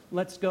never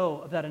lets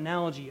go of that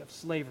analogy of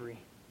slavery.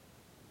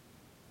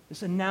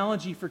 This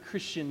analogy for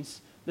Christians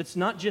that's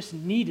not just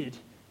needed,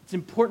 it's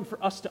important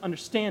for us to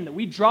understand that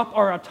we drop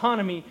our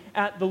autonomy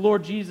at the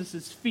Lord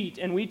Jesus' feet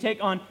and we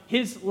take on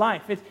His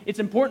life. It's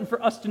important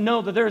for us to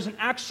know that there is an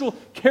actual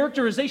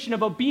characterization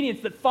of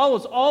obedience that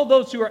follows all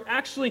those who are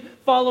actually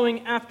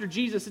following after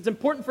Jesus. It's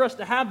important for us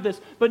to have this,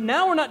 but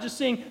now we're not just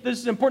seeing this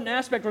is an important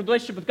aspect of our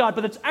relationship with God,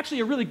 but it's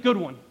actually a really good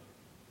one.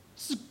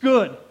 This is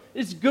good.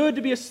 It's good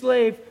to be a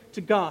slave to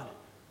God.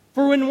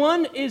 For when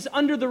one is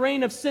under the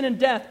reign of sin and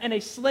death and a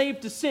slave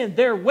to sin,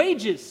 their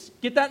wages,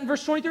 get that in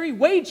verse 23,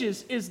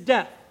 wages is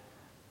death.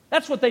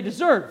 That's what they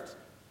deserved.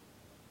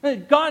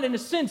 God, in a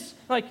sense,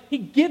 he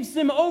gives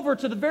them over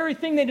to the very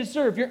thing they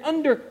deserve. You're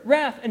under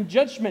wrath and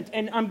judgment,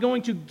 and I'm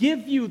going to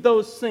give you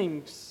those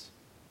things.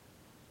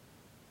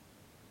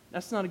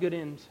 That's not a good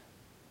end.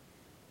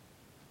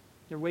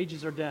 Their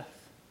wages are death.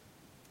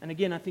 And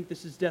again, I think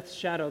this is death's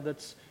shadow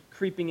that's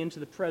creeping into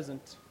the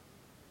present.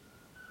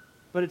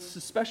 But it's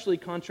especially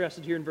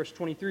contrasted here in verse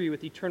 23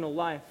 with eternal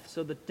life.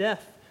 So the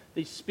death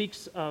that he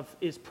speaks of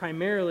is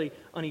primarily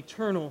an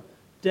eternal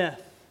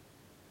death.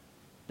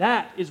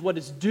 That is what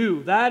is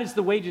due. That is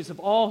the wages of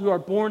all who are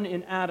born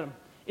in Adam.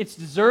 It's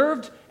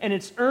deserved and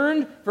it's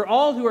earned for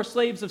all who are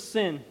slaves of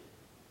sin.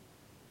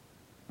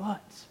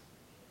 But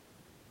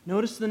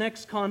notice the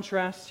next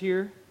contrast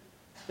here.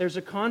 There's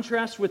a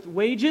contrast with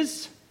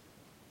wages.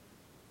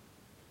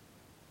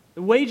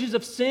 The wages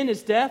of sin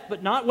is death,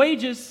 but not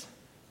wages.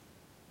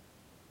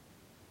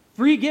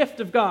 Free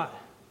gift of God.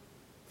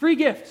 Free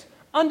gift.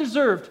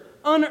 Undeserved.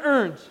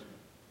 Unearned.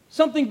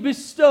 Something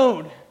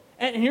bestowed.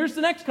 And here's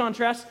the next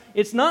contrast.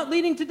 It's not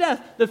leading to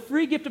death. The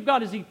free gift of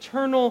God is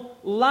eternal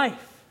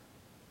life.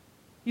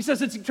 He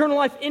says it's eternal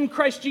life in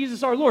Christ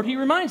Jesus our Lord. He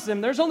reminds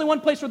them there's only one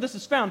place where this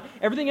is found.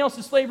 Everything else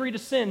is slavery to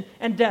sin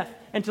and death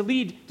and to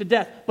lead to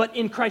death. But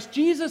in Christ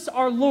Jesus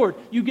our Lord,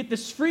 you get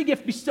this free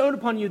gift bestowed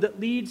upon you that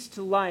leads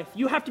to life.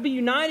 You have to be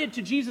united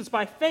to Jesus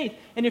by faith.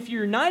 And if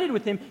you're united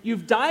with Him,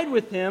 you've died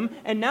with Him.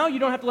 And now you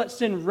don't have to let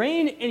sin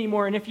reign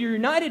anymore. And if you're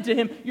united to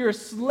Him, you're a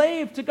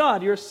slave to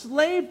God. You're a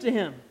slave to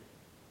Him.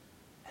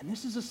 And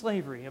this is a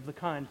slavery of the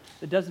kind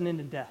that doesn't end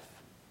in death.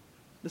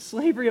 The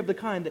slavery of the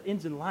kind that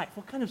ends in life.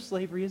 What kind of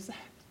slavery is that?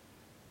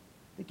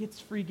 That gets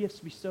free gifts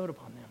bestowed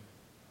upon them.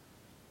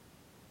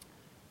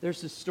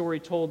 There's this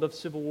story told of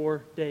Civil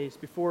War days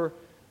before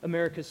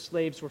America's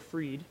slaves were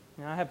freed.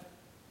 Now, I have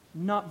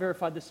not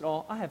verified this at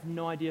all. I have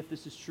no idea if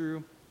this is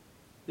true.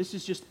 This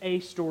is just a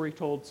story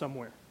told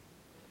somewhere.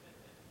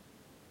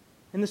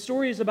 And the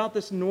story is about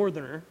this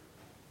northerner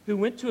who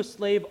went to a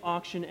slave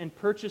auction and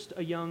purchased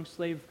a young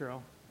slave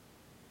girl.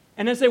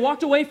 And as they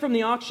walked away from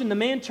the auction, the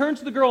man turned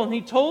to the girl and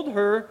he told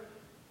her,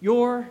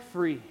 "You're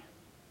free."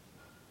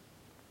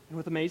 And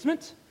with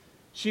amazement,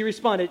 she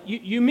responded,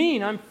 You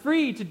mean I'm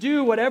free to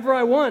do whatever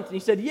I want? And he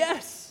said,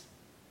 "Yes."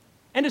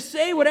 "And to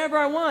say whatever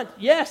I want?"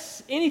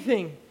 "Yes,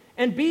 anything."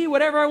 "And be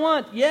whatever I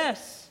want?"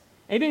 "Yes."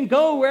 "And even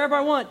go wherever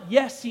I want?"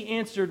 "Yes," he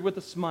answered with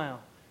a smile.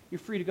 "You're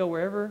free to go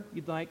wherever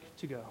you'd like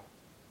to go."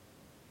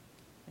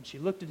 And she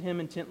looked at him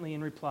intently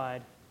and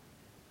replied,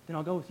 "Then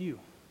I'll go with you."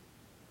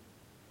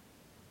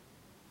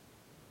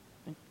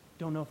 I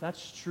don't know if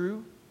that's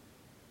true,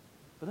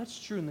 but that's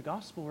true in the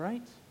gospel,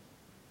 right?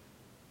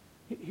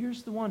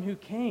 Here's the one who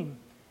came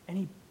and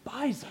he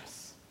buys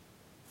us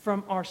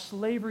from our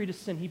slavery to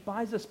sin. He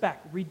buys us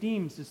back.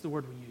 Redeems is the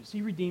word we use.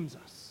 He redeems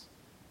us.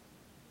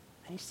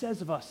 And he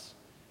says of us,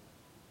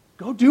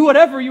 go do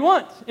whatever you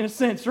want, in a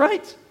sense,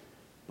 right?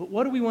 But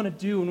what do we want to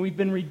do when we've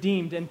been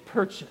redeemed and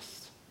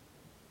purchased?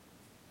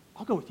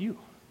 I'll go with you.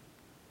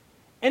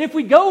 And if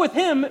we go with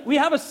him, we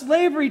have a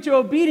slavery to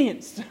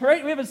obedience,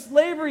 right? We have a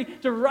slavery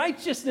to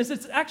righteousness.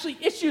 It's actually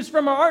issues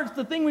from our hearts,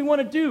 the thing we want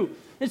to do.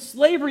 It's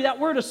slavery. That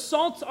word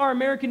assaults our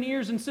American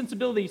ears and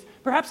sensibilities.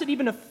 Perhaps it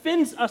even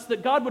offends us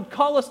that God would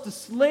call us to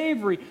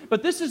slavery.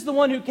 But this is the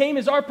one who came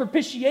as our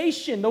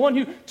propitiation, the one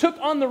who took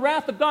on the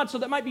wrath of God so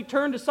that might be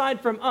turned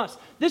aside from us.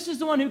 This is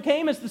the one who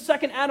came as the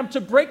second Adam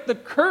to break the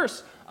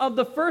curse of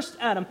the first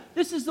Adam.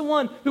 This is the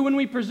one who, when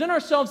we present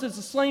ourselves as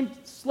a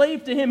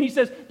slave to him, he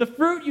says, the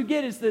fruit you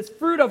get is this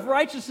fruit of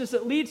righteousness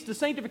that leads to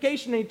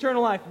sanctification and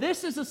eternal life.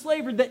 This is a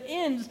slavery that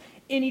ends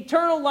in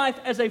eternal life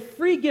as a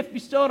free gift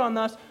bestowed on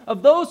us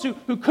of those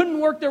who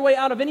couldn't work their way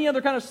out of any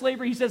other kind of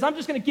slavery. He says, I'm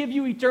just going to give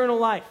you eternal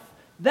life.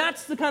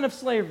 That's the kind of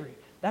slavery.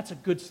 That's a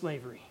good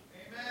slavery.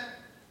 Amen.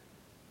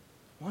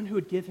 One who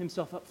would give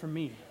himself up for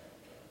me,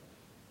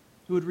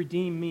 who would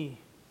redeem me,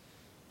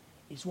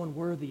 is one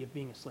worthy of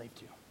being a slave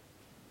to.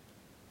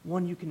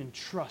 One you can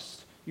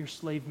entrust your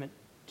slavement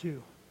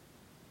to.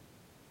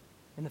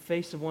 In the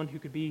face of one who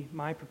could be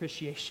my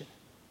propitiation,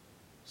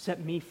 set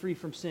me free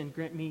from sin,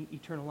 grant me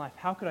eternal life.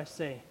 How could I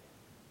say,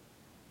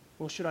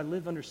 well, should I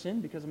live under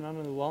sin because I'm not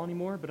under the law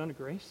anymore, but under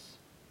grace?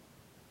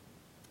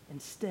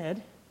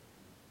 Instead,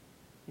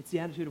 it's the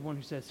attitude of one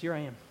who says, here I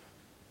am.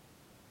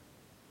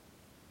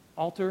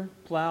 Altar,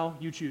 plow,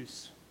 you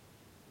choose.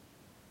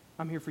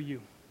 I'm here for you.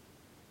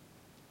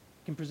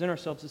 We can present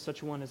ourselves as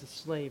such a one, as a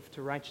slave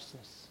to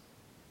righteousness.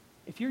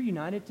 If you're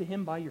united to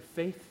him by your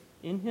faith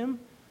in him,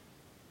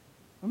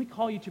 let me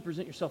call you to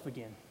present yourself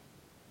again.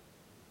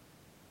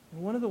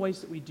 And one of the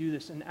ways that we do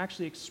this and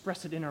actually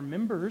express it in our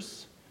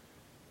members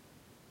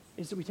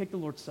is that we take the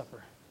Lord's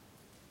Supper.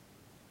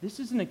 This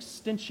is an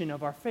extension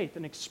of our faith,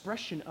 an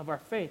expression of our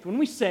faith. When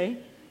we say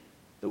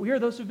that we are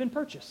those who have been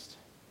purchased,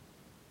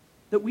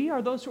 that we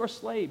are those who are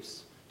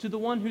slaves to the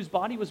one whose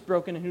body was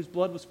broken and whose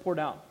blood was poured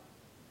out,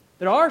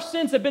 that our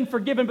sins have been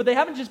forgiven, but they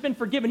haven't just been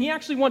forgiven. He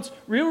actually wants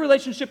real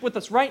relationship with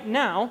us right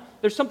now.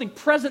 There's something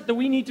present that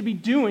we need to be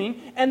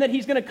doing, and that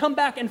he's going to come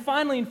back and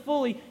finally and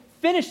fully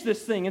finish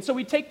this thing. And so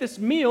we take this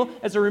meal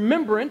as a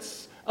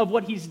remembrance of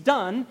what he's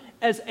done,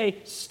 as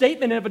a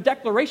statement of a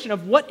declaration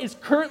of what is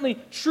currently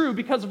true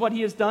because of what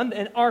he has done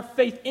and our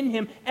faith in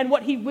him and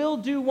what he will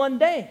do one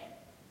day.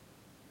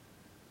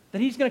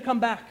 That he's going to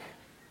come back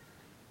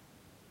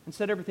and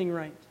set everything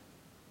right.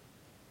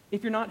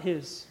 If you're not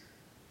his,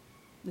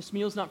 this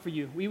meal is not for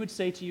you. We would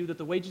say to you that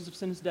the wages of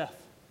sin is death,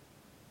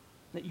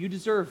 that you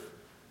deserve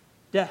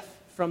death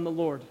from the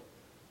Lord.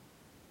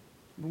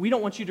 We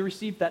don't want you to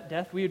receive that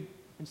death. We would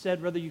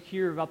instead rather you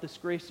hear about this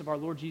grace of our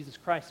Lord Jesus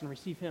Christ and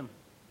receive him.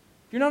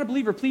 If you're not a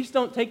believer, please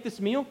don't take this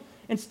meal.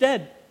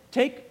 Instead,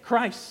 take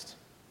Christ.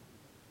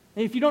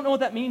 And if you don't know what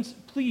that means,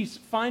 please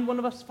find one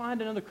of us,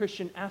 find another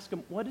Christian, ask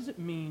them, what does it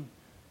mean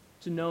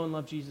to know and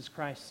love Jesus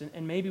Christ?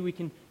 And maybe we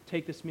can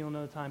take this meal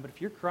another time. But if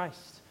you're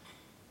Christ,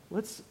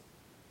 let's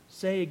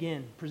say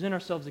again, present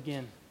ourselves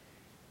again,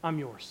 I'm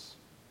yours.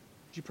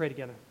 Would you pray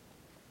together?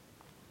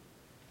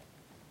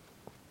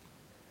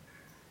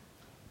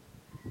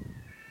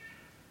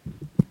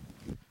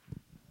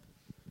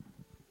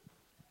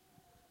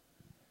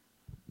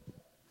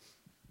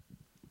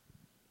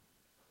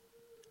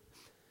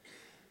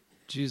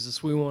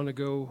 Jesus, we want to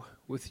go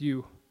with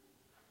you.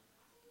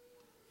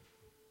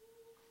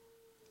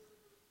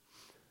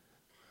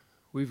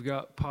 We've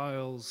got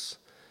piles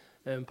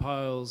and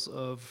piles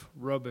of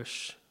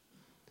rubbish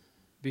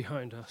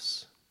behind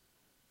us.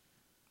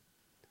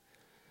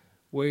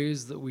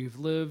 Ways that we've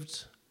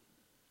lived,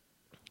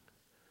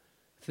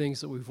 things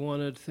that we've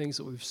wanted, things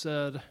that we've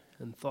said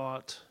and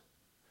thought,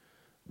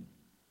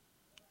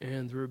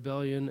 and the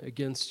rebellion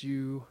against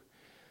you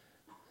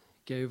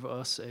gave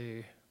us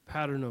a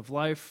pattern of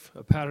life,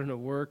 a pattern of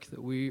work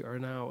that we are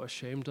now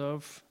ashamed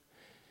of,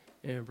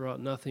 and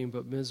brought nothing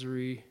but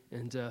misery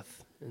and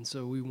death. And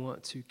so we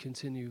want to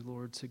continue,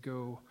 Lord, to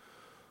go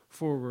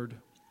forward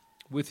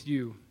with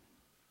you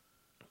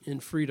in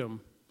freedom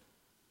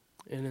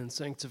and in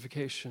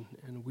sanctification.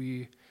 And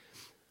we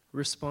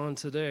respond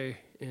today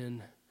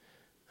in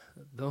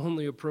the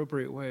only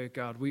appropriate way,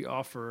 God. We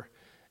offer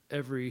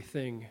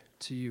everything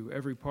to you,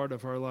 every part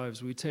of our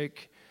lives. We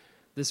take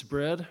this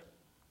bread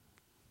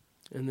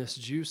and this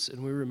juice,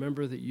 and we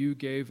remember that you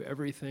gave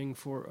everything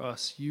for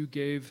us. You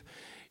gave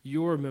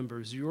your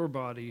members, your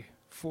body,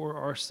 for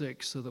our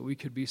sake, so that we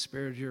could be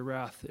spared your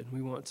wrath, and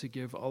we want to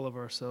give all of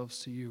ourselves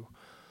to you.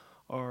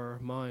 Our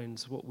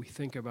minds, what we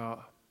think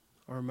about,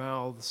 our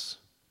mouths,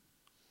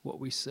 what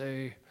we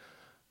say,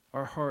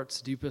 our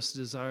heart's deepest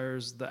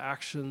desires, the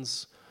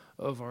actions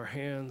of our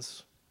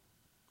hands,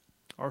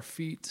 our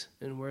feet,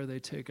 and where they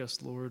take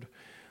us, Lord.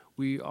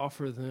 We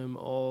offer them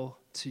all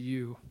to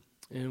you.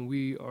 And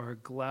we are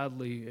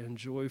gladly and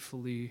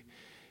joyfully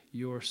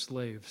your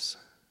slaves.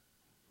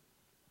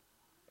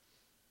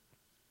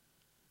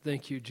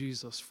 Thank you,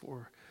 Jesus,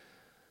 for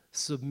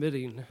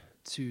submitting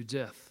to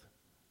death,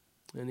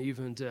 and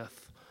even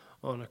death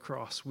on a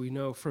cross. We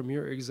know from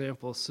your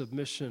example,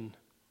 submission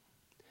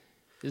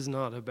is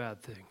not a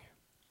bad thing.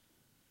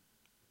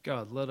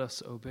 God, let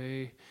us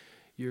obey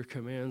your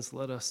commands.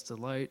 Let us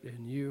delight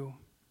in you.